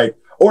everything. Like,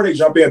 or they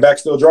jump in, back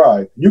still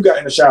dry. You got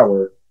in the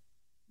shower,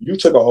 you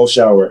took a whole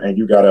shower, and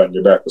you got out and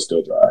your back was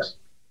still dry.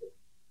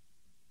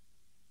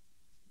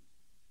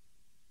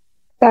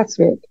 That's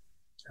weird.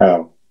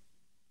 How?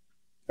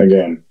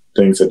 Again,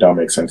 things that don't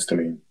make sense to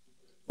me.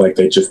 Like,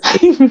 they just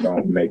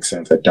don't make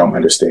sense. I don't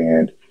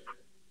understand.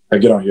 I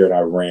get on here and I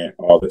rant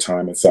all the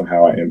time, and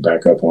somehow I end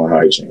back up on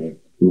hygiene.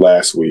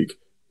 Last week,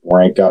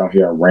 got on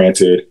here and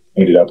ranted,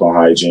 ended up on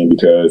hygiene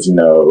because, you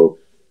know,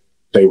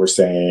 they were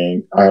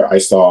saying, I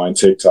saw on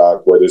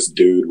TikTok where this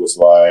dude was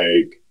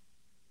like,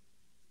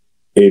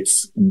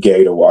 it's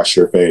gay to wash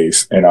your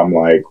face. And I'm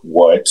like,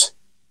 what?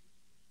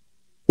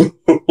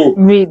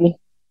 Really?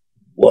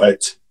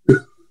 What?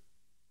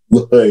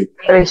 Like,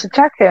 They should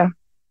check him.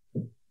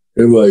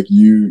 and like,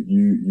 you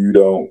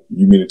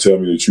mean to tell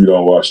me that you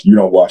don't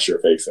wash your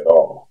face at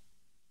all?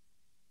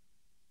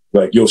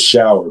 Like, you'll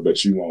shower,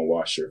 but you won't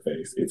wash your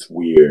face. It's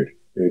weird.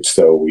 It's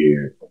so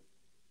weird.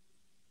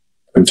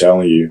 I'm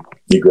telling you,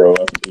 you grow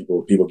up and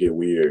people get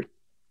weird.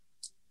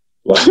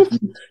 Like,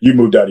 you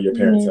moved out of your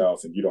parents'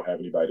 house and you don't have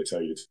anybody to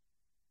tell you to,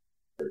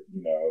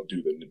 you know,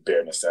 do the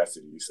bare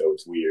necessities. So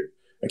it's weird.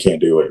 I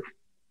can't do it.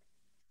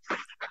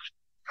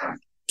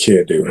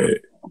 Can't do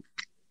it.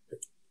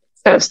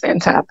 Those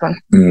things happen.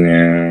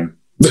 Yeah.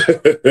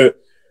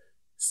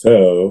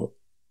 So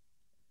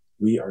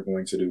we are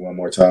going to do one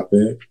more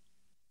topic.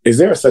 Is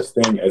there a such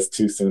thing as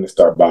too soon to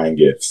start buying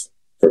gifts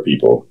for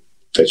people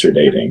that you're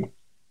dating?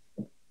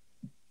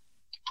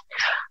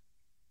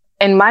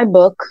 In my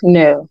book,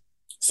 no.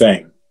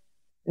 Same.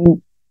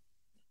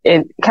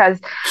 Because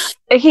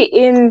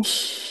in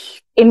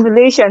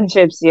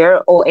relationships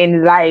here or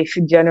in life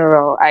in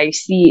general, I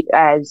see it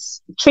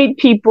as treat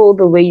people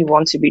the way you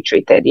want to be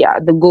treated. Yeah,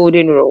 the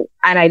golden rule.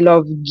 And I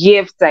love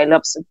gifts. I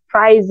love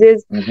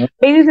surprises. Mm-hmm.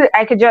 Basically,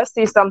 I could just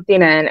say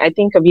something and I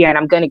think of you and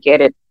I'm going to get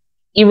it,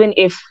 even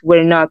if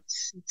we're not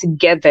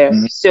together.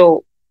 Mm-hmm.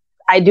 So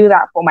I do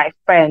that for my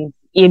friends.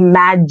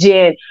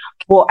 Imagine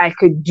what I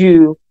could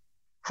do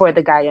for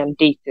the guy I'm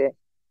dating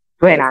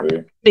when I'm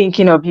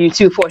thinking of you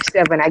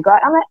 247. I'm like,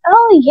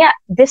 oh yeah,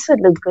 this would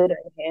look good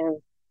on him.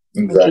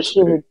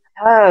 Exactly.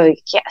 Oh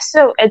yeah.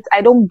 So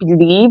I don't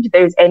believe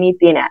there's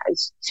anything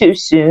as too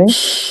soon.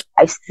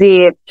 I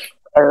see it,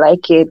 I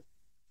like it,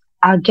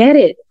 I'll get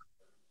it.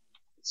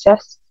 It's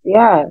just,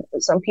 yeah.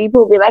 Some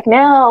people be like,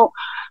 no,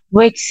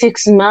 wait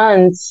 6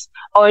 months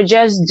or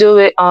just do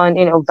it on,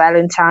 you know,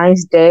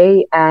 Valentine's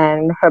Day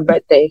and her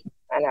birthday.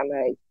 And I'm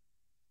like,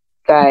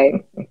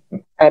 guy,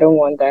 I don't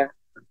want that.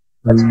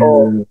 That's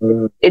all.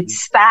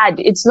 It's sad.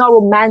 It's not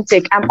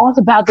romantic. I'm all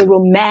about the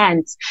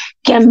romance.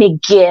 Get me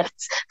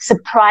gifts.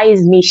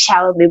 Surprise me.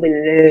 Shower me with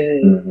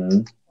love.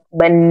 Mm-hmm.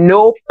 But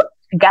nope.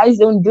 Guys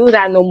don't do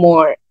that no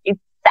more. It's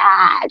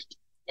sad.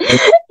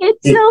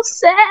 It's so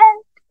sad.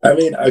 I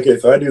mean, okay,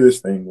 so I do this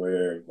thing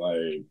where,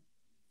 like,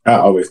 I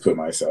always put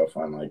myself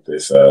on, like,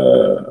 this, I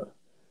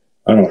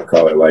don't want to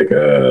call it, like,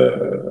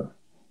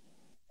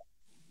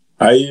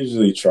 I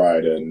usually try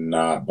to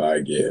not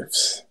buy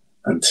gifts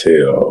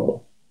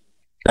until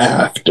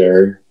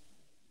after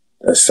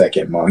the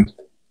second month.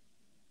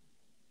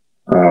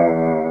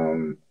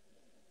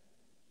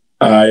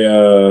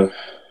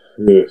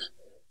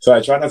 So I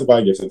try not to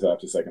buy gifts until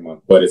after the second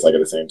month, but it's like at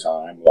the same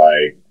time,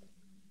 like,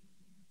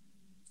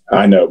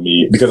 I know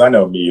me,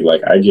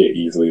 like, I get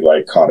easily,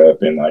 like, caught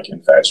up in, like,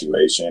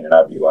 infatuation, and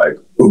I'd be like,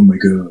 oh my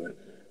God,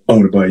 I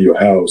want to buy you a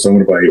house, I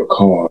want to buy you a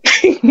car.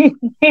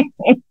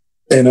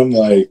 And I'm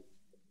like,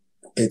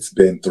 it's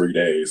been 3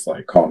 days,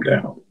 like, calm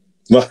down.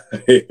 Like,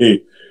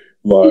 I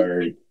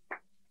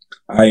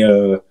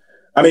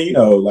mean, you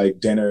know, like,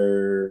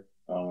 dinner,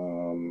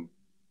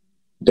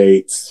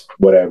 dates,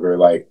 whatever,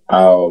 like,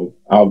 I'll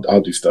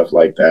do stuff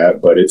like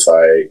that, but it's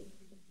like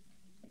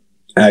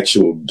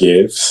actual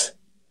gifts.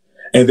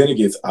 And then it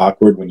gets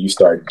awkward when you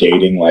start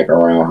dating, like,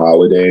 around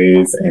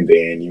holidays, and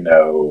then, you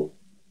know,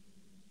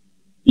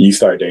 you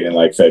start dating,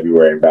 like,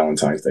 February and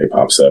Valentine's Day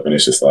pops up, and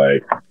it's just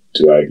like,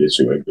 do I get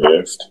you a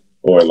gift?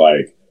 Or,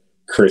 like,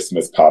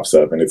 Christmas pops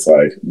up, and it's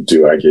like,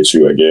 do I get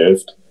you a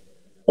gift?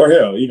 Or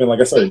hell, even, like,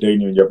 I started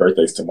dating you and your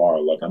birthday's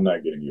tomorrow, like, I'm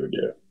not getting you a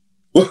gift.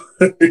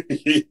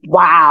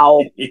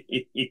 Wow.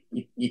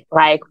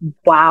 Like,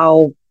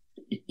 wow.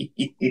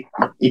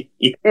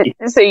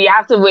 So you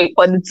have to wait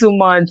for the 2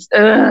 months.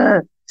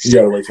 You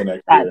gotta wait till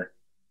next year.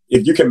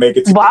 If you can make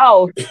it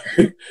to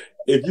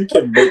if you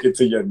can make it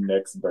to your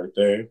next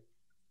birthday,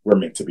 we're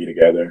meant to be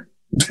together.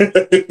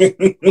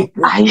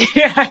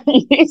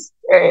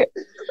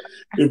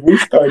 If we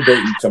start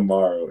dating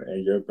tomorrow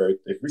and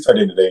if we start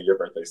dating today and your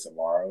birthday's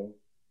tomorrow,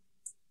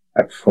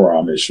 I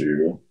promise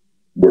you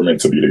we're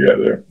meant to be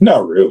together.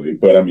 Not really,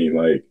 but I mean,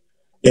 like,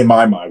 in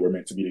my mind, we're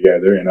meant to be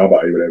together, and I'll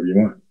buy you whatever you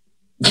want.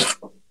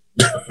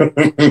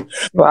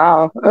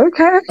 Wow.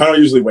 Okay. I don't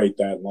usually wait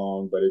that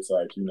long, but it's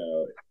like, you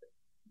know,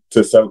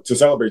 to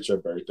celebrate your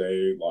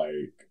birthday,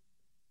 like,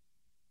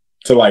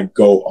 to, like,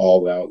 go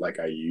all out like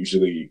I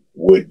usually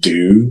would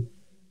do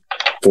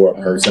for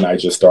a person I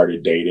just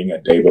started dating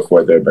a day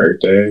before their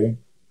birthday,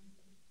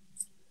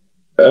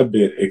 a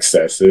bit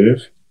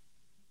excessive.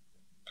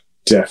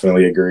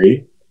 definitely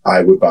agree.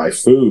 I would buy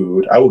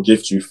food. I will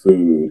gift you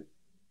food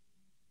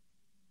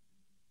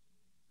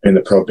in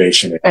the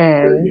probationary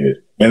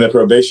period. In the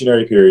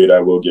probationary period, I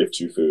will gift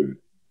you food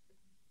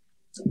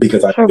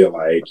because I feel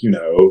like, in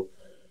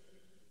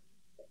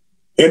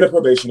the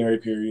probationary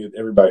period,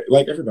 everybody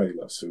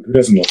loves food. Who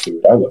doesn't love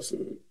food? I love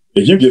food.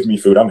 If you give me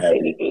food, I'm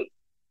happy.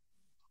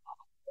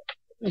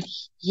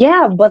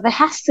 Yeah, but there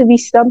has to be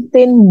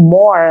something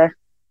more.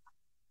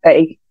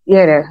 Like,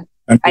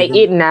 I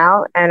eat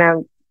now and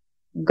I'm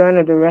going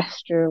to the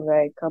restroom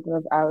like a couple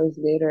of hours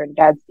later and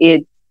that's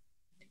it.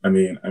 I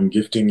mean, I'm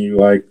gifting you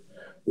like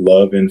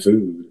love and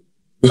food.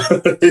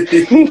 Like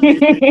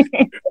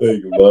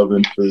love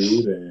and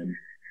food, and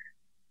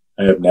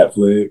I have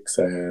Netflix,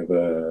 I have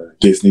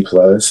Disney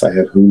Plus, I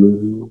have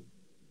Hulu.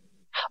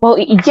 Well,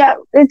 yeah,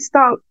 I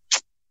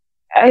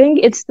think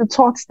it's the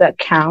thoughts that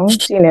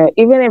count,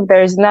 even if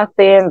there's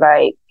nothing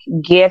like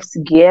gifts,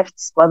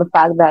 but the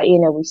fact that,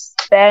 we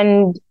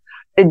spend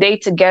the day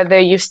together,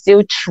 you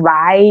still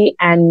try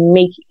and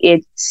make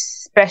it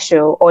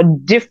special or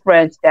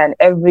different than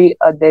every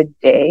other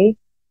day.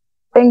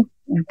 I think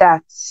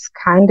that's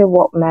kind of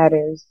what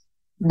matters.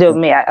 Though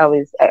me, I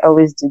always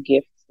do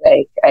gifts.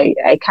 Like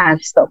I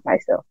can't stop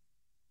myself.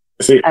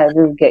 See, I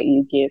will get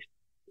you gifts.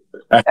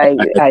 I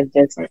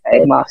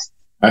must.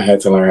 I had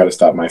to learn how to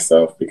stop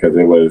myself because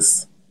it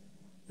was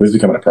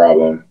becoming a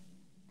problem.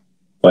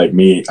 Like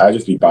me, I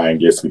just be buying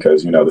gifts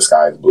because the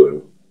sky is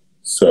blue.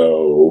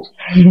 So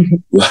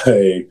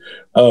like,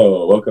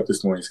 oh, woke up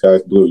this morning,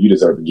 sky's blue. You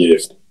deserve a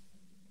gift.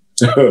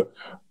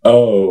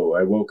 Oh,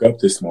 I woke up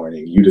this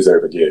morning. You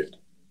deserve a gift.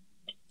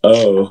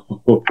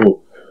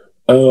 Oh,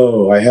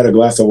 I had a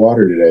glass of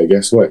water today.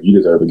 Guess what? You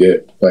deserve a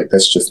gift. Like,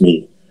 that's just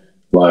me.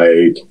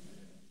 Like,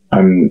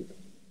 I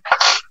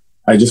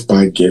just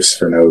buy gifts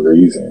for no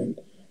reason.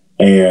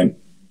 And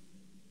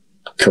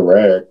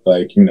correct,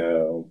 like,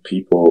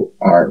 people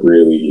aren't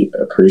really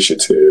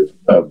appreciative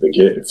of the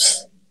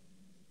gifts.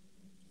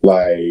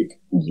 Like,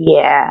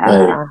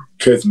 yeah.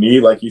 Because me,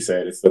 like you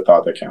said, it's the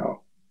thought that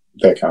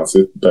counts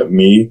it. But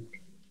me,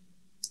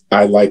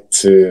 I like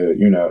to,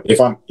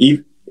 if I'm,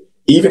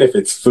 even if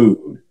it's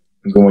food,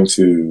 I'm going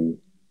to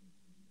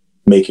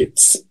make it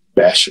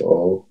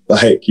special.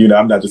 Like,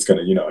 I'm not just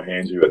going to,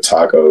 hand you a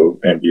taco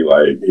and be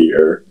like,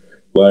 here.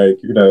 Like,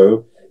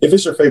 if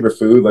it's your favorite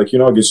food, like,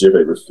 I'll get you your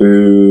favorite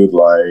food.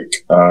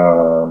 Like,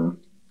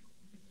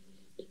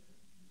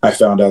 I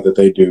found out that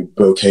they do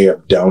bouquet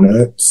of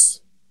donuts.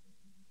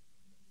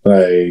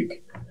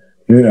 Like,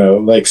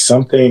 like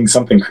something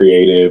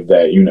creative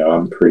that,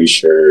 I'm pretty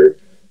sure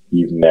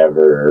you've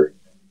never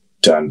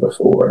done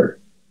before.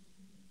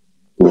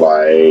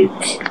 Like,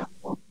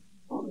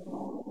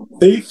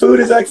 see,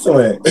 food is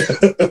excellent.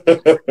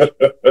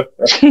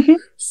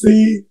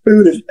 See,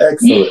 food is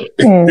excellent.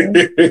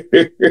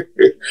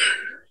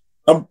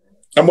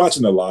 I'm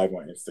watching the live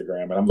on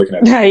Instagram and I'm looking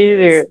at how you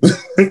do.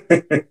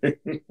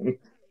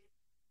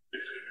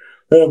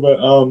 Yeah, but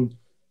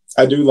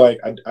I do I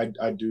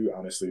do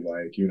honestly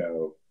like,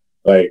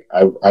 like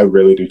I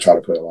really do try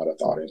to put a lot of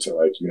thought into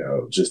like,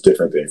 just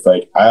different things.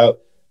 Like I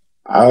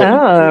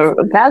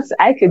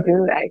could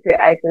do that.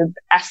 I could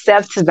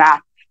accept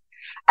that.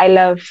 I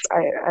love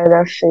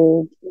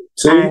food.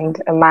 See? And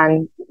a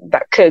man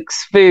that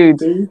cooks food.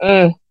 See?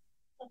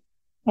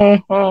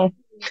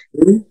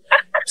 Mm-hmm.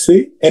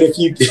 See? And if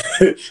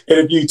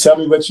you tell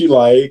me what you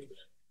like,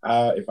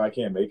 if I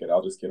can't make it,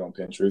 I'll just get on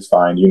Pinterest,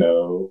 find,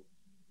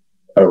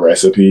 a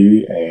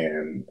recipe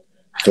and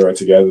throw it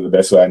together the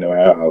best way I know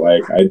how.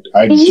 Like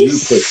I do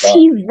put thought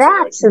into,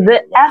 that's like,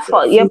 the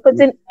effort. You're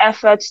putting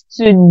effort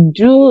to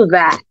do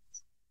that.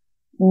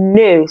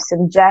 No,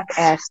 some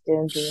jackass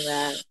don't do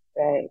that.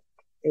 Right.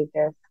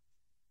 Because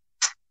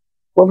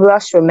we've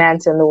lost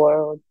romance in the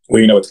world.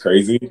 Well, you know what's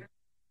crazy?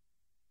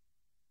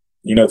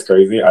 It's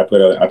crazy. I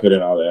put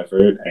in all the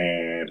effort,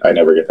 and I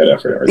never get that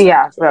effort. Ever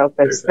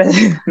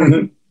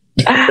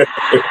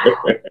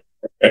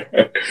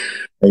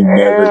I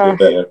never get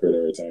that effort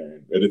in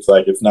return. But it's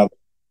like it's not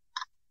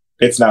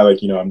like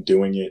I'm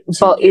doing it.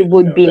 But it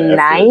would be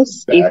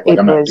nice if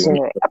it was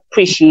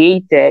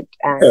appreciated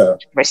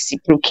and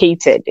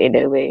reciprocated in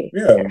a way.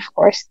 Yeah, of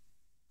course.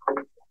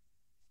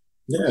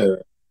 Yeah,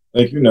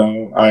 like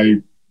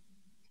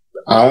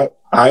I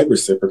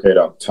reciprocate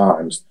all the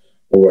times,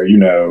 or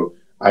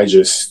I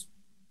just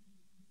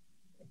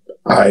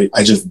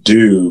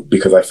do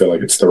because I feel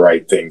like it's the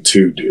right thing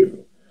to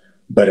do,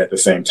 but at the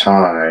same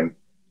time,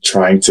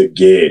 and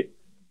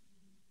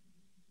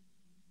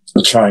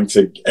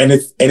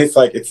it's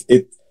like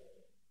it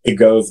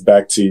goes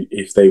back to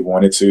if they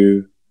wanted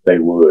to, they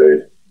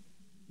would,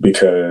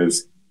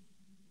 because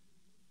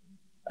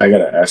I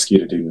gotta ask you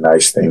to do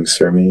nice things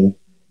for me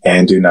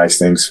and do nice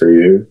things for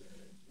you.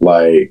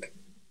 Like,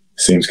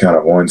 seems kind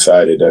of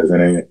one-sided,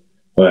 doesn't it?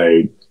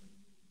 Like,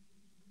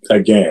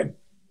 again,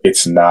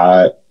 it's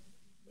not,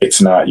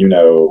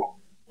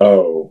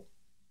 oh,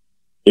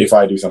 if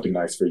I do something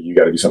nice for you, you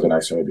got to do something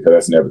nice for me, because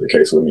that's never the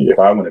case with me. If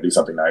I want to do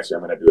something nice for you,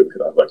 I'm going to do it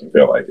because I fucking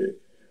feel like it.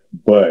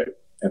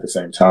 But at the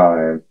same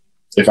time,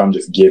 if I'm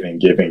just giving,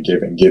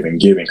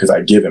 because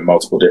I give in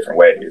multiple different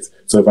ways.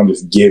 So if I'm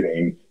just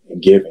giving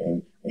and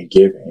giving and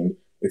giving,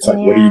 it's like,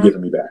 what are you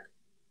giving me back?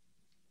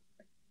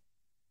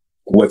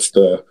 What's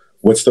the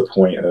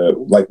point of,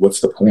 like, what's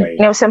the point?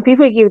 You know, some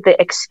people give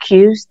the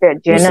excuse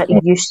that they're not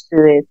used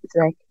to it. It's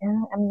like,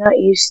 I'm not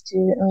used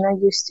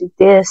to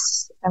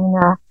this.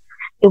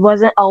 It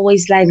wasn't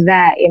always like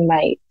that in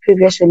my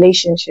previous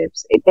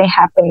relationships. It didn't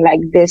happen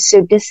like this.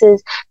 So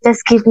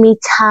just give me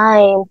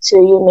time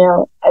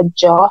to,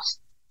 adjust.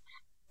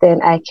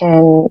 Then I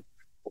can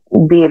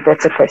be a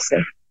better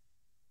person.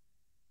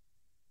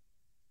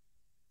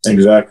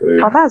 Exactly.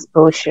 Oh, that's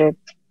bullshit.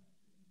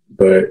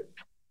 But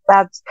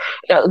that's,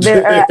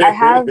 I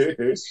have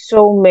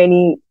so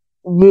many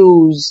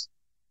rules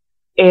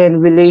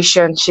in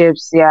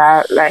relationships.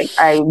 Yeah, like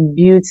I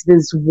built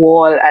this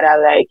wall, and I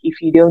like,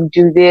 if you don't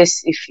do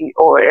this, if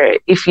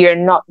you're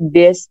not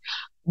this.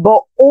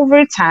 But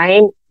over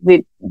time,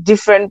 with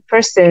different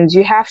persons,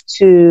 you have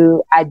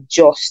to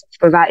adjust.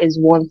 So that is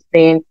one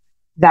thing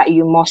that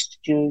you must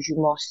do. You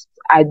must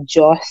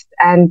adjust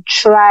and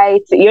try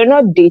to, you're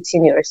not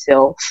dating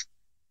yourself.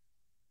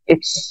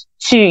 It's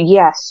so you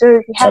have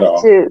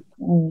to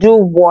do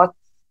what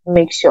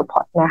makes your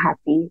partner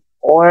happy,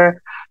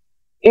 or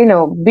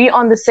be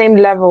on the same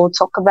level,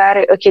 talk about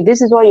it. Okay,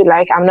 this is what you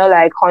like. I'm not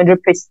like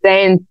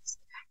 100%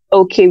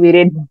 okay with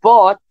it,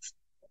 but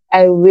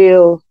I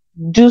will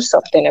do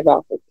something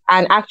about it,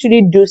 and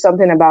actually do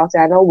something about it.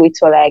 I don't wait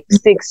for like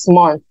 6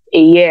 months, a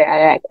year,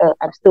 and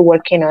I'm still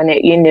working on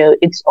it.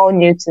 It's all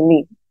new to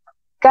me.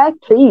 God,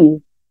 please.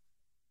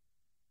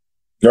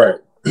 Right.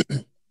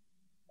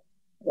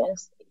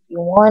 Yes, if you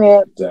want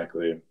it.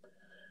 Exactly.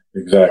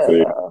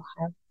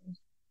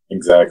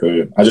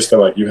 Exactly. I just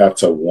feel like you have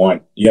to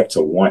want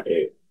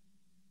it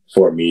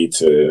for me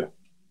to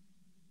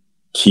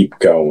keep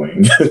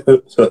going.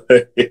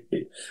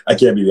 I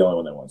can't be the only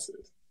one that wants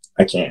this.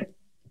 I can't.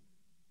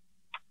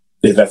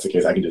 If that's the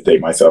case, I can just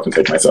date myself and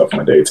take myself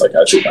on dates. Like,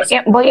 I treat myself.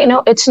 Yeah, but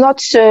it's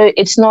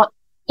not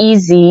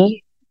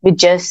easy with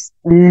just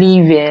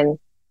leaving.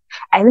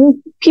 I think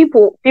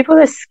people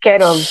are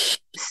scared of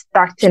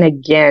starting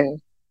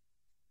again.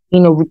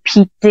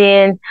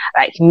 Repeating,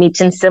 like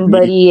meeting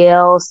somebody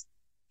else.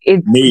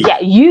 It's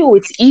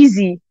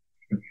easy.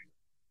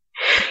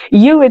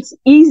 It's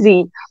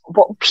easy.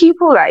 But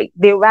people, like,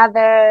 they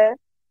rather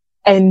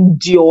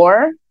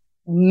endure,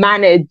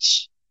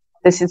 manage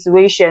the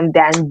situation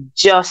than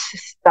just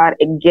start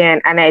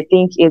again. And I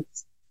think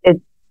it's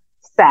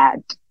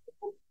sad.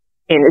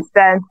 In a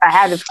sense, I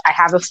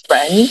have a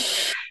friend.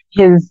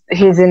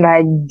 He's in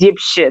like deep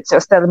shit. He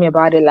was telling me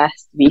about it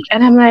last week,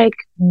 and I'm like,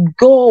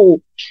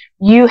 go.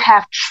 You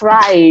have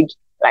tried.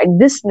 Like,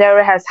 this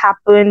never has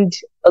happened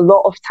a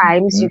lot of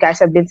times. Mm-hmm. You guys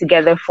have been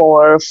together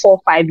for 4 or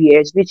 5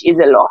 years, which is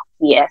a lot,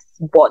 yes.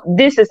 But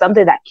this is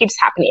something that keeps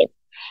happening.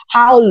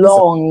 How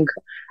long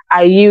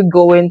are you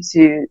going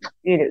to,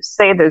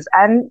 say this?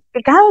 And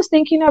the guy was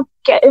thinking of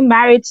getting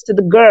married to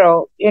the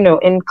girl, in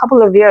a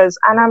couple of years.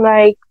 And I'm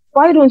like,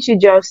 why don't you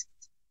just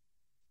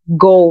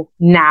go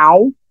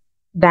now?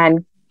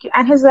 And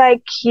he's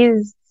like,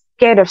 he's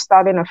scared of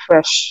starting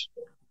afresh.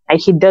 Like,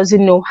 he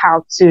doesn't know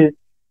how to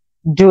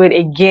do it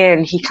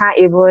again. He can't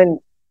even,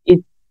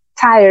 it's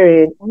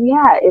tiring. And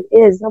yeah, it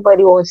is.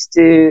 Nobody wants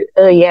to,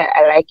 oh yeah,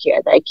 I like you.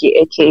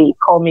 Okay,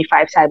 call me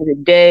 5 times a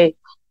day.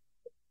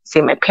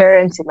 See my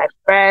parents, see my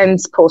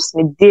friends, post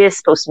me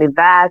this, post me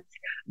that.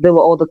 There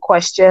were all the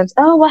questions.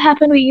 Oh, what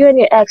happened with you and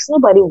your ex?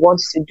 Nobody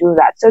wants to do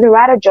that. So they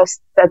rather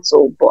just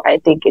settle, but I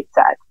think it's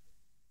sad.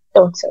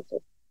 Don't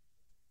settle.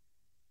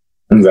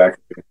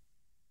 Exactly.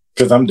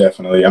 Because I'm not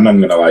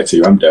going to lie to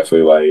you, I'm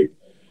definitely like,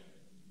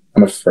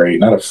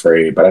 not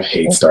afraid, but I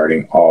hate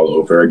starting all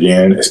over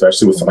again,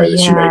 especially with somebody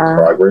that you make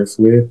progress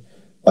with.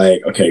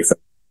 Like, okay, so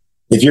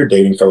if you're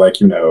dating for like,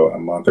 a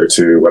month or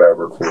two,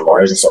 whatever, cool,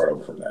 I can start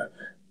over from that.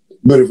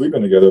 But if we've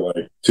been together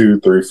like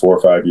 2, 3,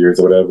 4, 5 years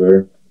or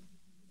whatever,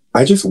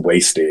 I just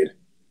wasted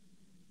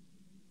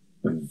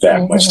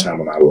that much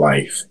time of my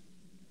life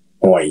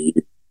on you.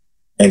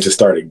 And to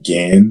start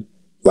again,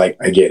 like,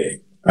 I get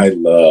it. I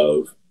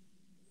love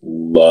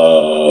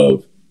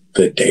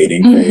the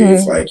dating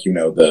phase, like,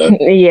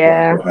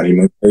 the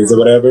honeymoon phase or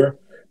whatever,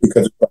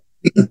 because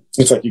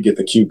it's like you get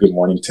the cute good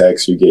morning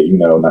text, you get,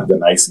 not the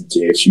nice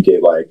gifts, you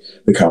get like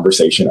the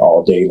conversation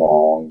all day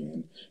long,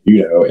 and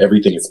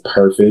everything is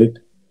perfect,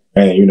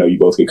 and you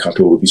both get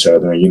comfortable with each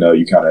other, and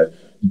you kind of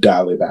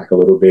dial it back a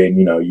little bit, and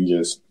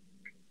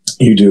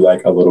you do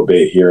like a little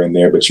bit here and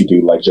there, but you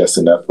do like just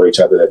enough for each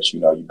other that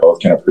you both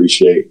can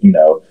appreciate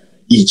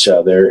each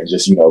other and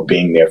just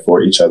being there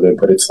for each other.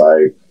 But it's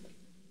like,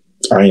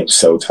 I am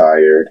so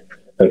tired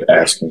of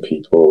asking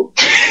people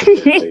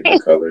what their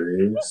favorite color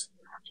is.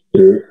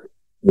 It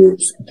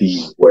is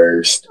the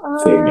worst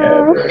thing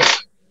ever.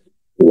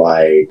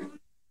 Like,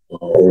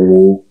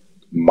 oh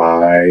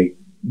my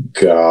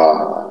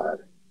God.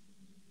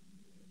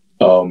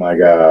 Oh my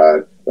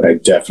God. But I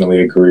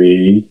definitely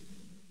agree,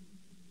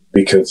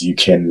 because you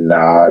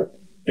cannot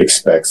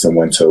expect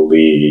someone to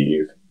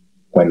leave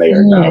when they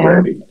are not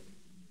ready.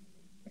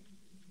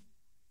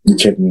 You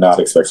cannot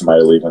expect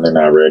somebody to leave when they're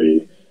not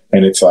ready.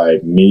 And it's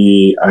like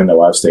me, I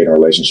know I've stayed in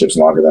relationships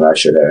longer than I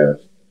should have.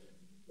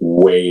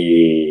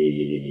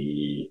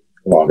 Way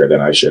longer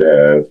than I should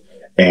have.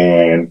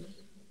 And,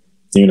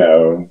 you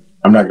know,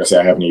 I'm not gonna say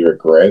I have any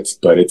regrets,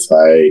 but it's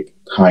like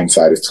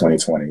hindsight is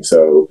 2020.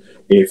 So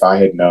if I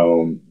had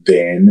known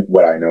then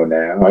what I know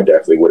now, I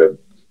definitely would have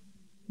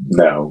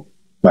no.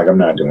 Like I'm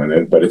not doing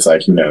it. But it's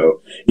like, you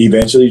know,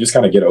 eventually you just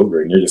kind of get over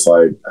it and you're just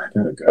like, I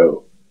gotta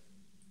go.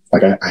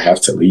 Like I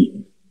have to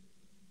leave.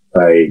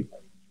 Like,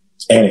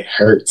 and it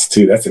hurts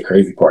too. That's the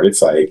crazy part.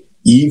 It's like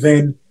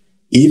even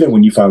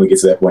when you finally get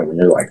to that point when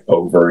you're like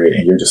over it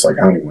and you're just like,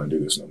 I don't even want to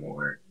do this no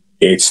more,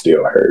 it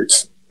still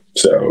hurts.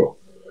 So,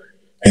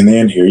 and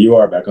then here you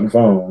are back on the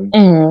phone.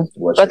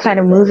 What kind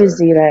of movies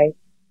do you like?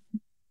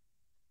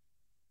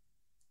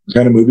 What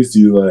kind of movies do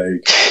you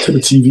like? What type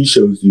of TV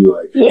shows do you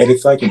like? And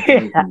it's like an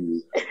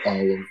interview all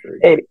over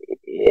again. It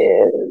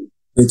is.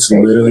 It's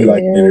literally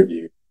like an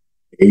interview.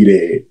 I hate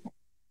it.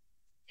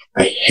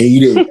 I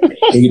hate it.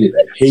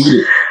 I hate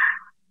it.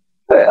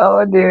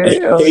 Oh,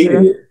 dude. I hate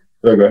it.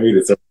 Look, I hate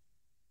it. So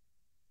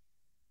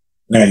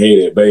I hate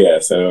it. But yeah,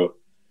 so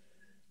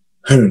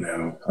I don't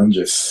know. I'm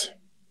just,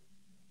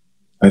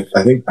 I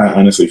think I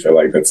honestly feel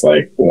like that's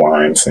like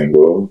why I'm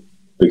single,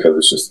 because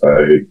it's just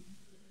like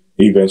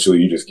eventually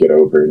you just get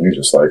over it and you're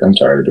just like, I'm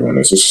tired of doing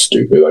this. This is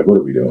stupid. Like, what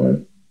are we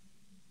doing?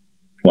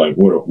 Like,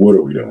 what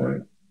are we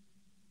doing?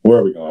 Where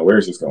are we going? Where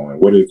is this going?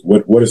 What is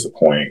the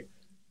point?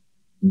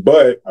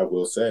 But I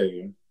will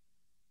say,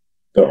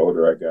 the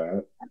older I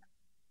got,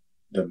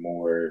 the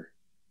more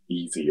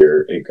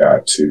easier it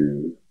got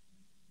to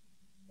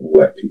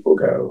let people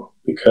go.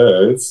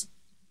 Because,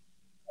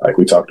 like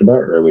we talked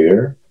about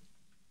earlier,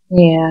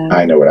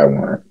 I know what I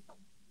want.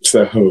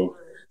 So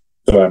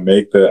I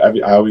make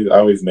I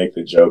always make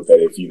the joke that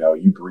if, you know,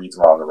 you breathe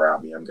wrong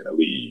around me, I'm going to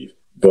leave.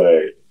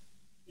 But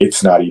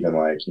it's not even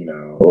like, you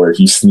know, or if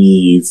you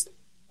sneeze,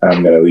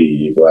 I'm going to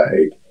leave.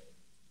 Like,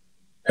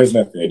 has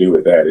nothing to do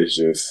with that. It's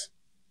just,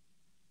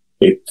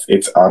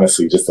 it's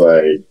honestly just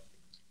like,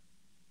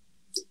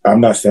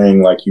 I'm not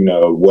saying like, you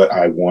know, what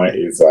I want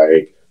is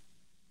like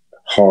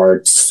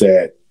hard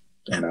set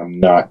and I'm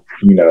not,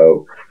 you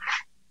know,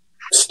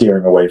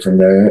 steering away from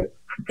that.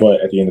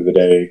 But at the end of the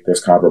day,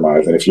 there's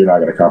compromise. And if you're not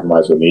going to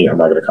compromise with me, I'm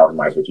not going to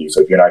compromise with you.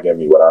 So if you're not giving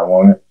me what I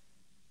want,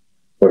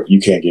 or if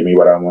you can't give me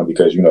what I want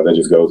because, you know, that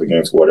just goes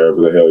against whatever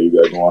the hell you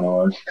got going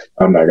on,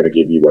 I'm not going to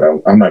give you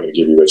I'm not going to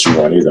give you what you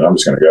want either. I'm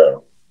just going to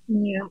go.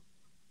 Yeah.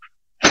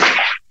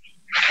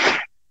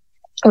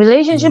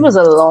 Relationship is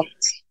a lot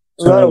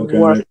of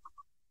work.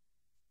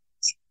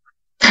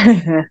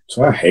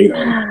 So I hate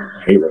them.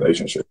 I hate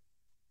relationships.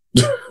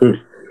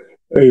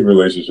 I hate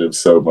relationships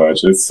so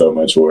much. It's so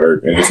much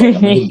work. And it's like,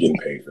 I'm not even getting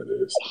paid for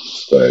this.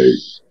 Like,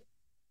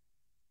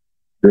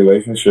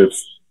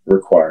 relationships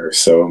require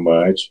so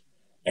much,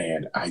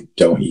 and I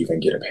don't even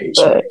get a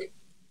paycheck.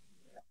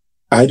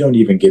 I don't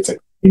even get to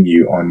claim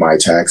you on my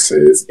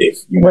taxes if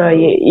you know. Well,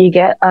 you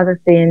get other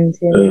things,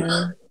 you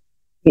know,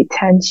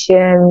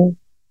 attention,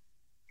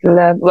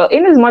 love. Well,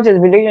 in as much as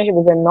relationship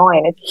is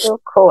annoying, it's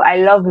so cool. I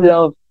love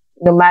love,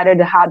 no matter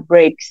the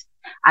heartbreaks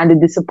and the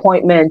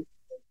disappointment.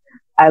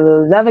 I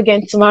will love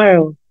again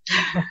tomorrow.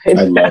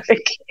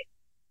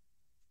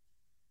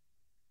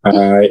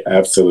 I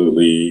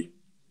absolutely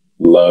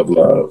love.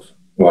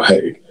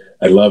 Like,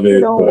 I love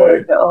it,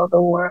 but all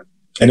the work.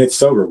 And it's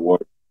so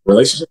rewarding.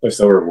 Relationships are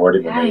so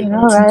rewarding when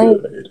it's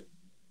good.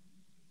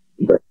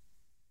 But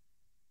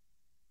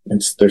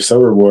they're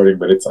so rewarding,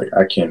 but it's like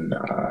I can't.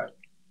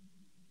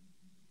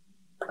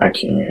 I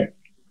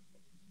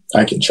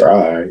can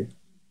try.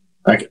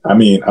 I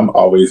mean, I'm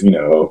always, you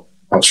know,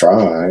 I'll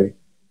try.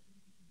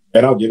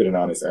 And I'll give it an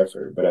honest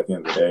effort. But at the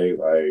end of the day,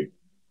 like,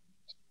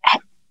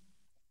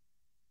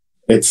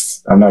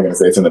 I'm not going to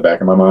say it's in the back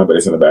of my mind, but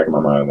it's in the back of my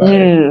mind.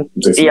 Like,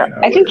 yeah.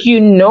 I think,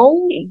 you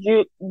know,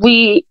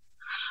 we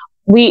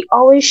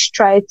always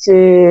try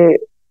to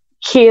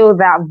kill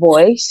that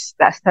voice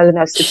that's telling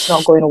us it's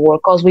not going to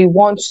work, because we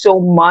want so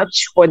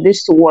much for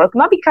this to work.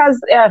 Not because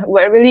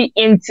we're really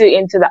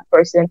into that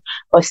person,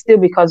 but still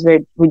because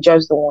we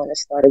just don't want to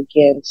start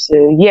again.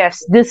 So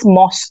yes, this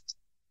must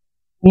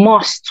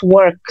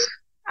work.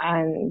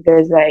 And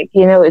there's like,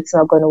 you know, it's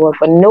not going to work,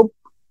 but nope,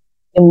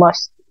 it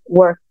must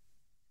work.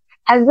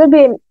 Has there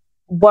been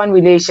one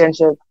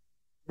relationship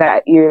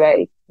that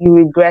you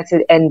regret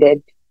it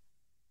ended?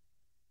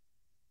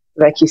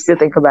 Like you still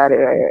think about it,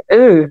 right?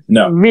 Ooh,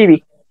 no,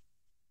 really?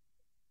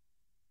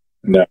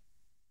 No.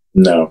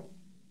 No.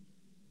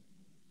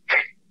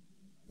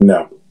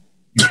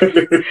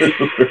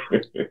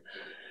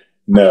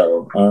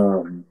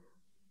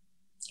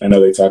 I know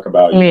they talk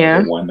about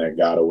the one that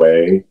got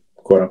away,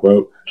 quote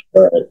unquote,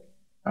 but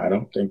I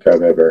don't think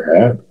I've ever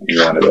had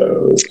one of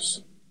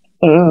those.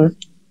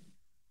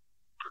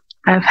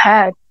 I've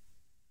had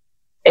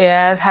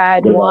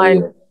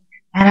one,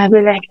 and I'd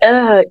be like,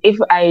 if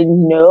I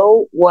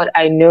know what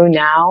I know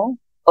now,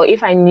 or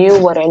if I knew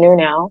what I know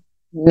now,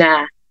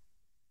 nah,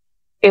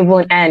 it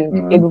won't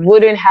end. It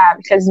wouldn't have,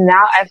 because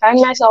now I find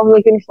myself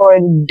looking for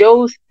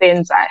those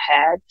things I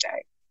had.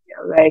 Like,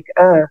 Like,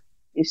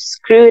 you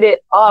screwed it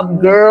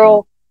up,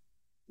 girl.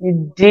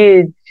 You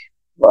did.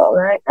 Well,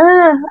 like,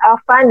 I'll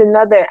find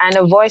another. And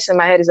a voice in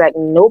my head is like,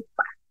 nope,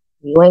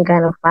 you ain't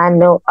gonna find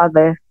no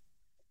other.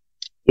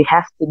 You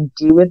have to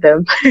deal with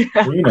them.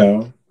 You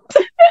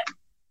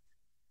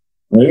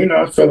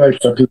know, I feel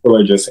like some people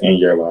are just in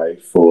your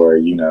life for,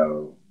 a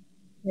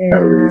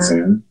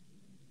reason.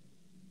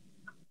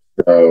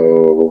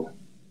 So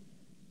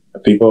I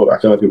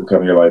feel like people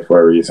come in your life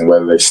for a reason,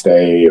 whether they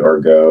stay or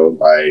go.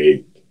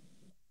 Like,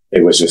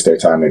 it was just their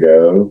time to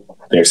go.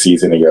 Their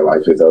season in your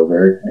life is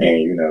over, and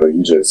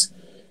you just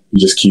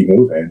keep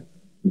moving.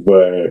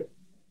 But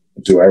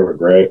do I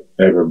regret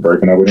ever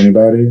breaking up with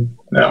anybody?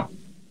 No,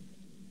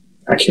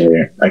 I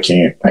can't. Like,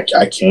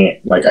 I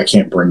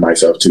can't bring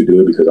myself to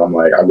do it because I'm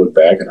like, I look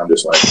back and I'm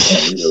just like,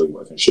 man, you really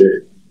wasn't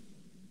shit.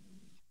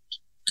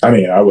 I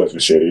mean, I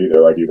wasn't shit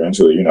either. Like,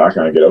 eventually, I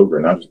kind of get over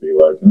it and I'll just be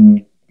like,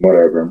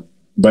 whatever.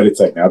 But it's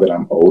like, now that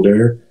I'm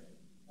older,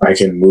 I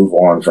can move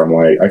on from,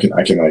 like, I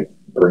can like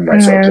bring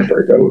myself to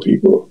break up with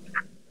people.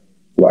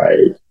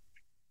 Like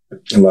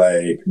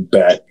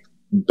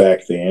back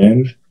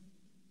then,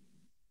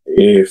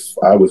 if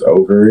I was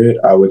over it,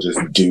 I would just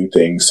do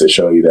things to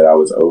show you that I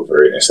was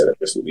over it instead of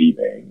just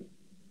leaving.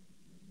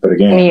 But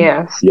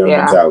again, young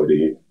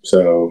mentality.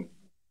 So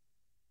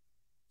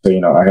I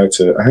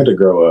had to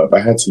grow up. I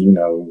had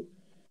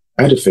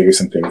to figure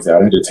some things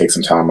out. I had to take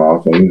some time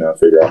off and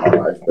figure out my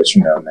life. But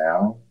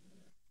now,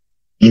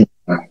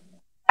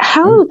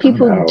 how do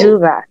people do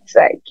that?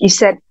 Like you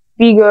said,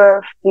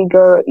 figure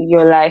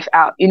your life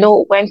out.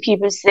 When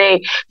people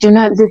say, do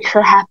not look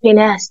for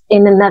happiness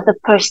in another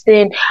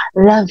person,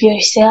 love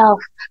yourself,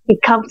 be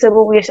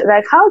comfortable with yourself.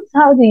 Like,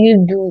 how do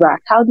you do that?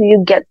 How do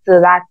you get to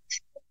that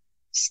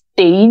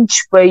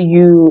stage where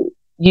you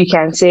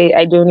can say,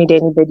 I don't need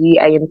anybody,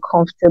 I am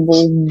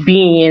comfortable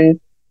being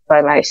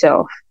by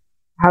myself?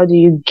 How do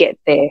you get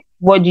there?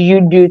 What do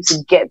you do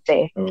to get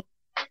there?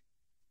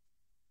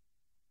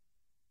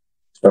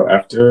 So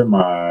after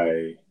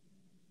my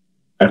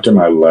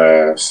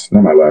last,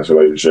 not my last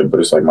relationship, but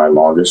it's like my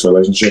longest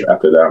relationship,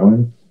 after that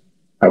one,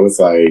 I was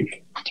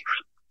like,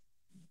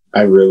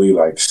 I really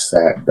like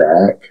sat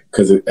back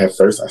because at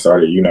first I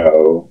started,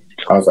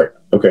 I was like,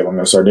 okay, I'm going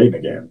to start dating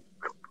again.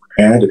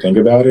 And I had to think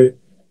about it.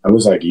 I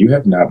was like, you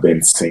have not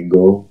been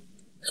single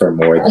for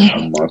more than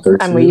a month or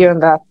two. I'm with you on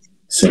that.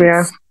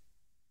 Yeah.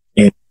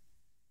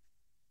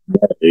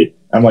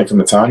 I'm like, from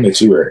the time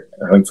that you were,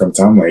 from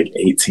time like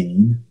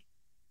 18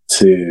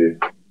 to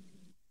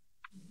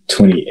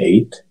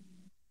 28,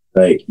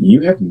 like,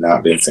 you have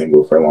not been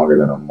single for longer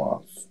than a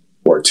month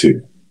or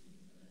two.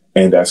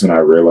 And that's when I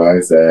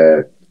realized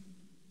that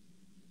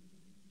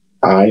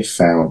I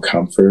found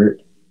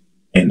comfort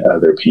in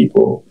other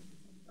people.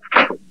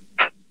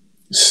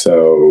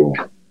 So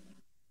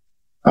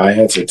I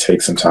had to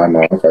take some time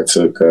off. I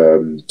took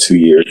 2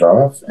 years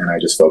off and I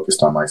just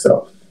focused on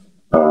myself.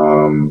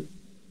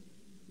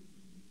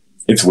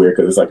 It's weird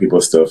because it's like people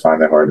still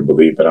find that hard to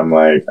believe, but I'm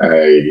like,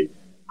 I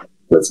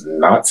was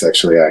not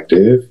sexually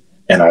active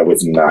and I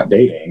was not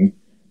dating.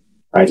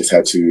 I just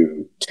had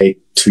to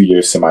take 2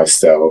 years to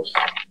myself.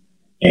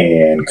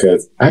 And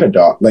because I had a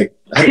dog, like,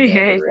 I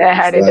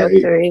had a dog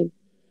to raise.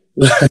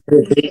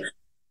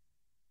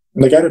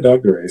 Like, I had a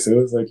dog to raise. So it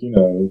was like,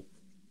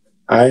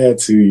 I had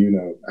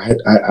to, I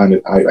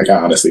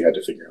honestly had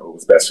to figure out what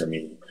was best for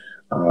me.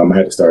 I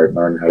had to start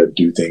learning how to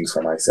do things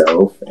for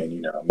myself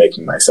and,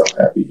 making myself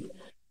happy.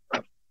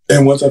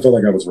 And once I felt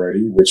like I was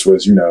ready, which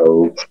was,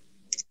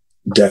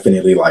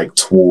 definitely like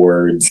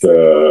towards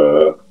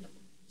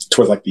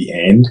like the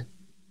end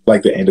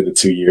of the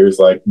 2 years,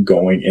 like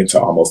going into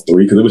almost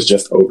 3, because it was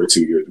just over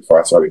 2 years before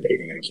I started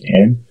dating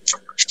again.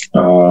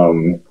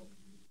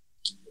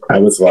 I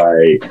was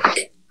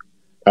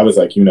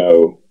like,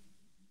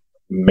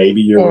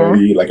 maybe you're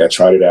ready. Like, I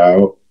tried it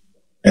out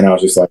and I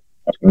was just like,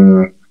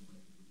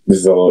 this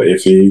is a little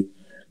iffy.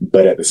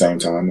 But at the same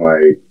time,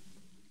 like,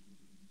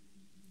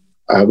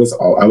 I was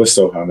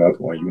so hung up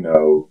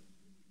on,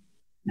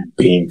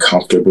 being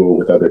comfortable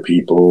with other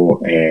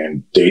people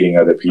and dating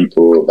other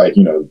people, like,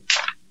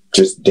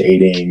 just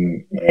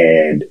dating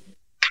and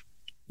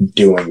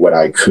doing what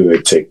I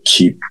could to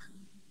keep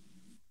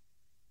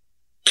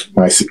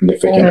my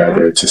significant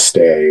other to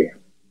stay.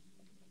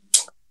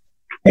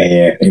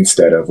 And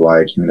instead of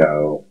like,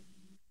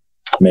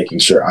 making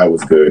sure I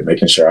was good,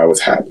 making sure I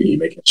was happy,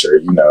 making sure,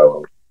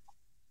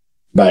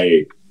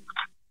 like,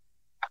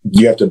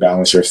 you have to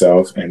balance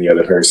yourself and the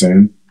other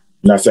person.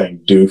 Not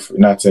saying you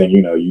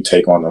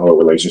take on the whole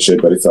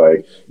relationship, but it's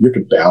like you have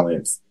to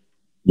balance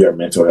your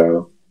mental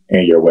health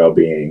and your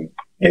well-being,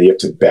 and you have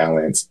to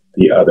balance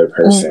the other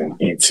person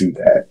into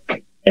that.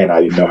 And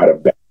I didn't know how to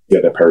balance the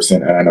other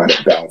person, and I know how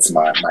to balance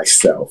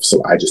myself.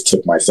 So I just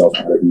took myself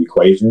out of the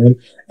equation,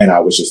 and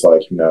I was just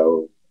like,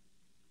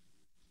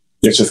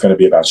 it's just going to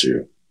be about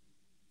you,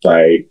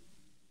 like,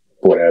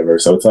 whatever.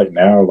 So it's like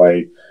now,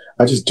 like,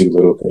 I just do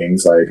little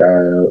things. Like,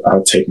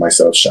 I'll take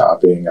myself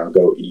shopping. I'll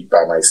go eat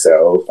by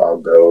myself. I'll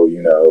go,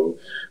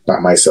 buy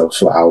myself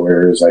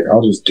flowers. Like,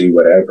 I'll just do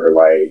whatever,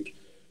 like,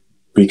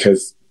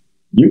 because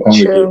you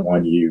only True. get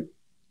one you.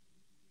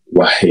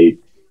 Like,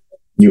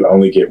 you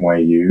only get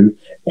one you,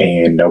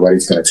 and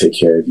nobody's going to take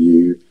care of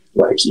you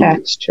like you.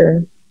 That's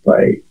true.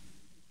 Like,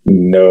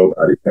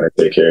 nobody's going to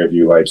take care of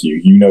you like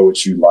you. You know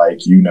what you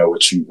like, you know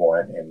what you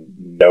want, and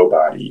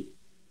nobody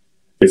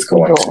is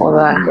going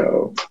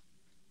to,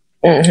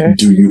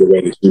 do you the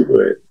way that you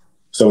would.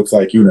 So it's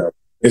like,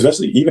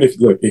 especially even if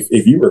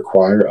you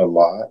require a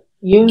lot,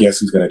 guess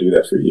who's going to do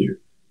that for you?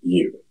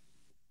 You.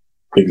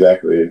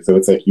 Exactly. So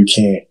it's like, you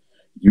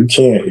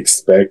can't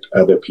expect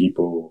other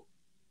people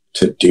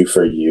to do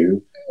for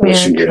you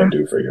what you wouldn't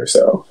do for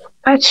yourself.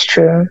 That's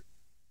true.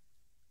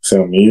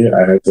 So me,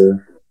 I had to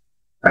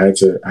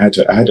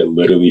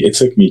literally, it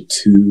took me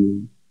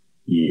 2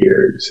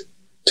 years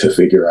to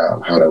figure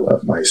out how to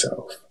love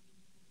myself.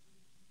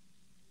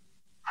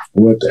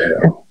 What the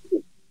hell?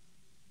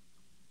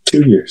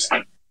 2 years.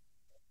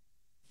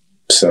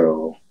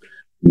 So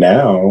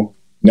now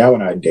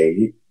when I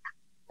date,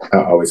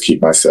 I always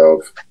keep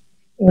myself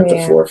at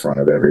the forefront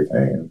of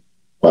everything.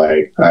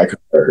 Like, I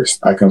come first.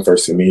 I come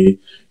first to me.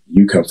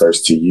 You come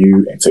first to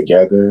you, and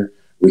together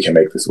we can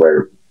make this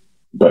work.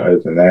 But other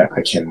than that,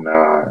 I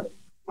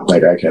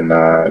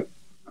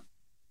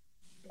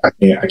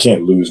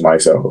can't lose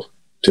myself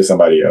to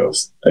somebody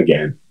else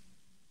again.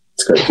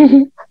 It's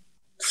crazy.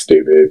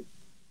 Stupid.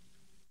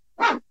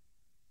 But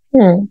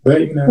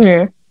pretty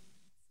good.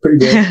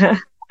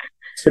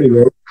 It's pretty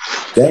good.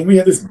 Dang, we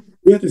had this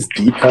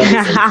deep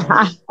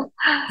conversation.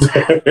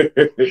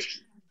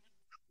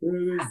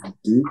 This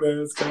deep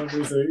ass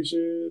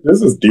conversation.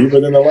 This is deeper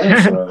than the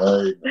last one.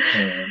 Like,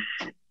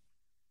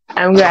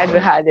 I'm glad we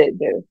had it,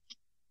 though.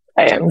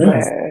 I am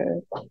glad.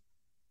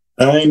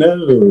 I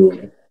know.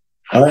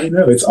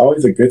 It's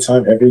always a good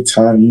time every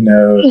time,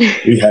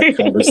 we have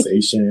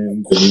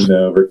conversations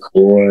and,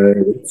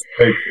 record. It's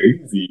like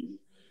crazy.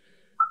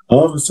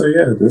 So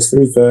yeah, this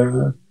is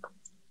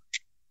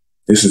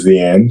the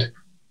end.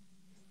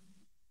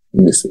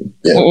 Let me see.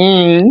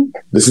 Yeah.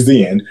 This is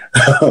the end.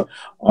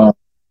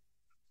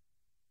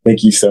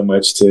 Thank you so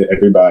much to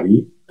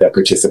everybody that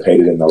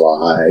participated in the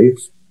live.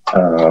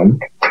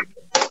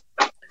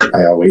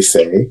 I always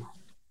say,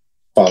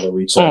 follow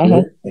each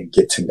other and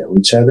get to know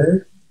each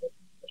other.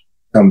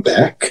 Come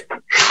back.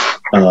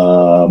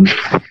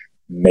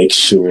 Make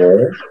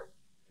sure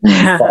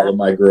you follow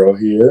my girl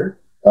here.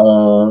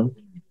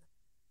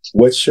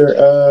 What's your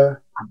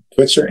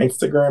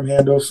Instagram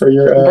handle for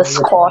your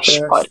Squash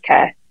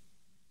podcast?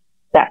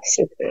 That's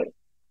it.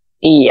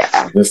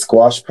 Yeah. The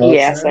Squash podcast.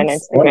 Yes, on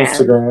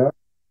Instagram.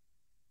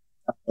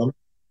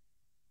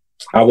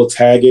 I will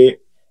tag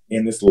it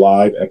in this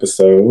live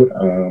episode.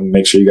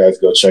 Make sure you guys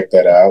go check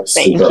that out.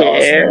 Super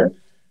awesome.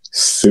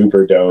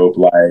 Super dope.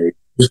 Like,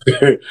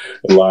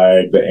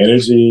 like the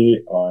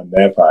energy on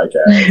that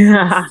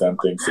podcast is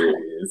something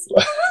serious.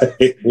 Like,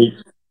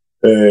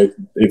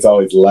 it's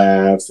always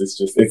laughs. It's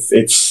just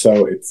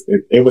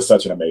it was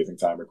such an amazing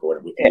time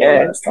recording with you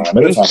last time.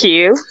 Thank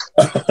you.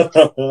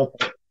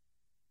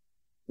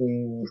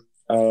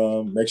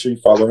 Make sure you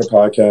follow her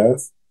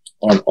podcast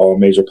on all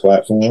major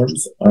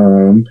platforms.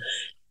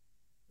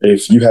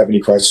 If you have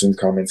any questions,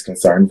 comments,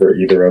 concerns for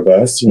either of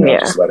us,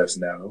 just let us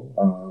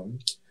know.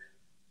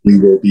 We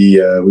will be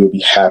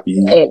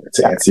happy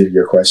to answer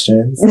your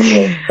questions.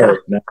 Well,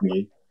 not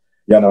me.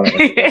 Y'all know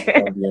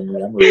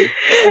I'm rude.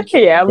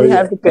 Yeah, we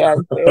have to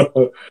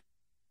answer.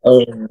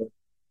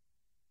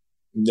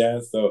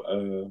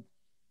 So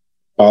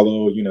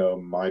follow,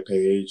 my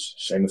page,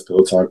 Shameless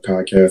Pillow Talk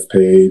podcast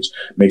page.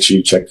 Make sure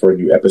you check for a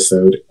new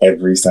episode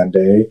every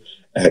Sunday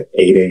at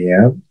 8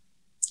 a.m.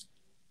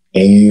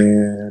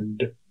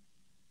 And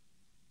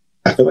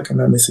I feel like I'm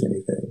not missing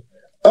anything.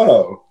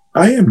 Oh,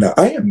 I am not.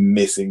 I am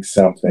missing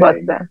something.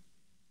 What's that?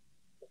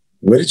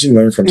 What did you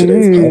learn from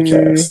today's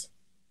podcast?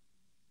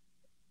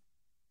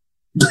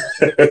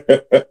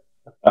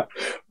 I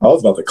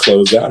was about to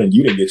close out and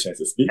you didn't get a chance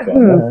to speak on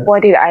that.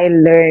 What did I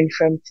learn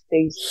from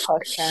today's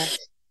podcast?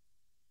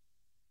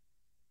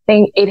 I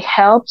think it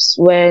helps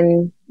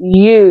when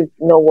you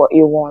know what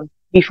you want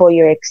before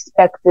you're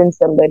expecting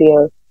somebody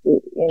else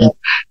to,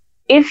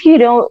 If you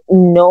don't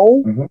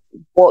know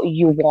what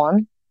you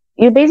want,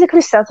 you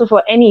basically settle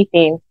for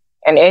anything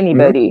and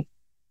anybody.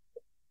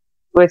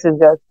 Which is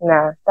just,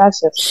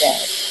 that's just sad.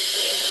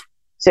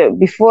 So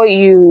before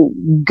you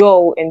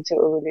go into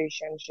a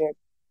relationship,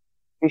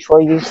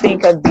 before you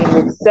think of being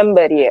with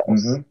somebody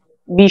else,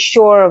 be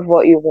sure of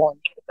what you want.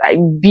 Like,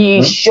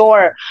 be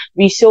sure,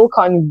 be so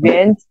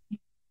convinced,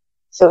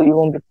 so you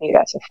won't be played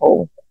as a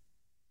fool.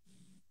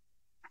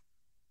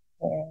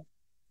 Yeah.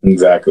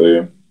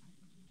 Exactly.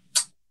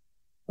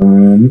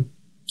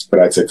 But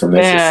I take from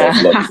this is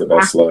self-love is the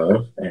best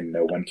love, and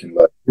no one can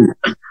love you.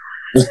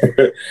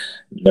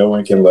 No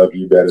one can love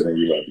you better than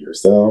you love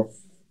yourself.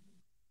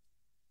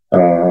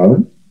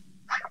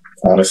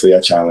 Honestly, I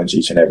challenge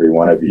each and every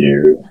one of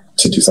you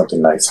to do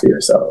something nice for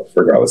yourself,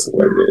 regardless of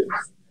what it is.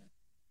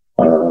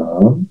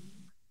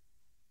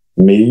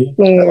 Me,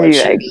 I like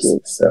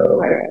shoes.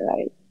 So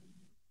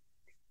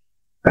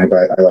I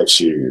like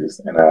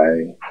shoes, and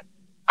I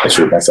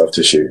treat myself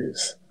to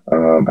shoes.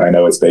 I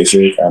know it's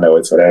basic. I know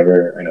it's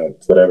whatever.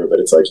 But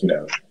it's like,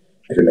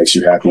 if it makes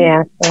you happy,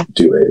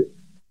 do it.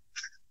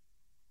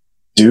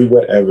 Do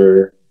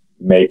whatever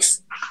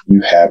makes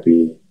you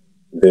happy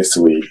this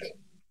week,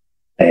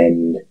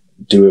 and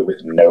do it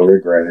with no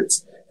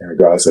regrets, and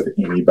regardless of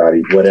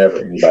whatever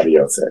anybody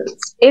else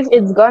says. If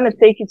it's gonna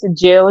take you to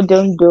jail,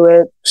 don't do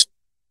it.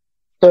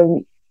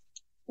 Don't.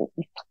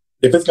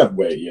 If it's gonna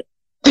If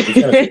it's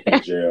gonna take you to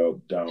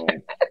jail, don't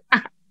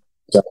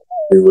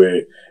do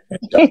it. And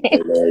don't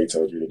say Larry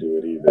told you to do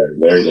it either.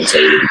 Larry didn't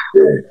tell you to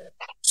do it.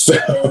 So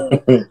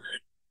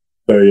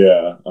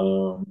yeah.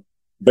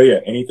 But yeah,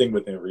 anything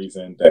within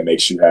reason that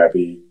makes you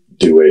happy,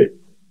 do it.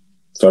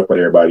 Fuck what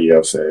everybody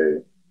else say.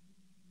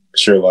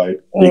 Sure, life,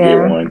 you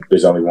get one.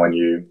 There's only one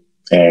you,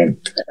 and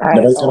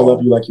nobody's gonna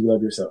love you like you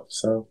love yourself.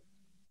 So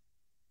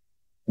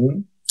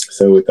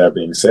with that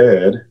being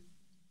said,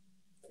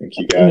 thank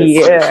you guys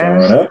for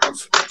showing up.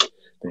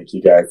 Thank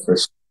you guys for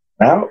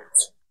showing out.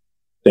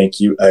 Thank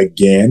you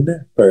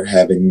again for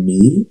having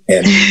me,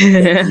 and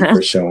thank you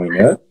for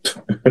showing up.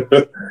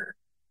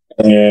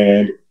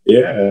 And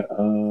yeah,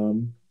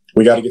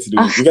 we got to get to do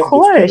this. We got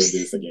to get to do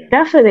this again.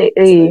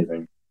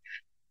 Definitely.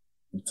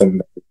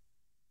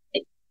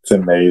 It's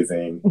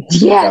amazing.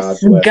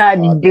 Yes,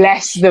 God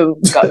bless them.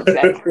 God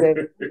bless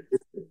them.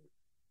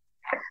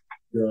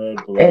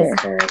 God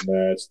bless Pod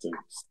Match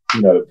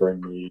to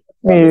bring me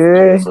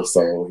beautiful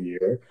soul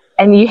here.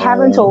 And you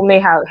haven't told me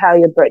how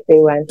your birthday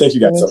went. Thank you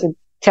guys. You need to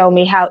tell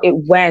me how it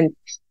went.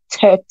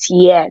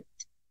 30th.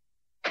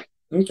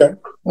 Okay.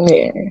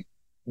 Yeah.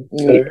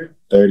 Okay.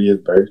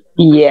 30th birthday.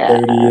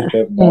 Yeah.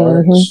 30th of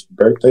March.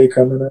 Birthday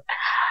coming up.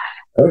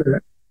 Okay.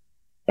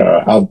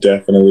 I'll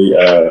definitely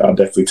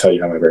tell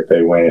you how my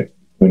birthday went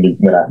when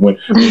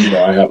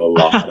I have a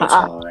lot of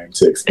time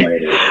to explain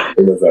it.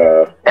 It was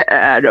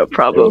no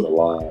problem. It was a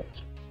lot.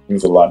 It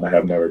was a lot, and I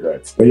have no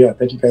regrets. But yeah,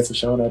 thank you guys for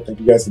showing up. Thank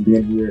you guys for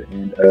being here,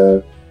 and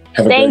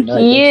have a great night.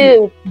 Thank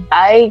you.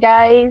 Bye,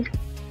 guys.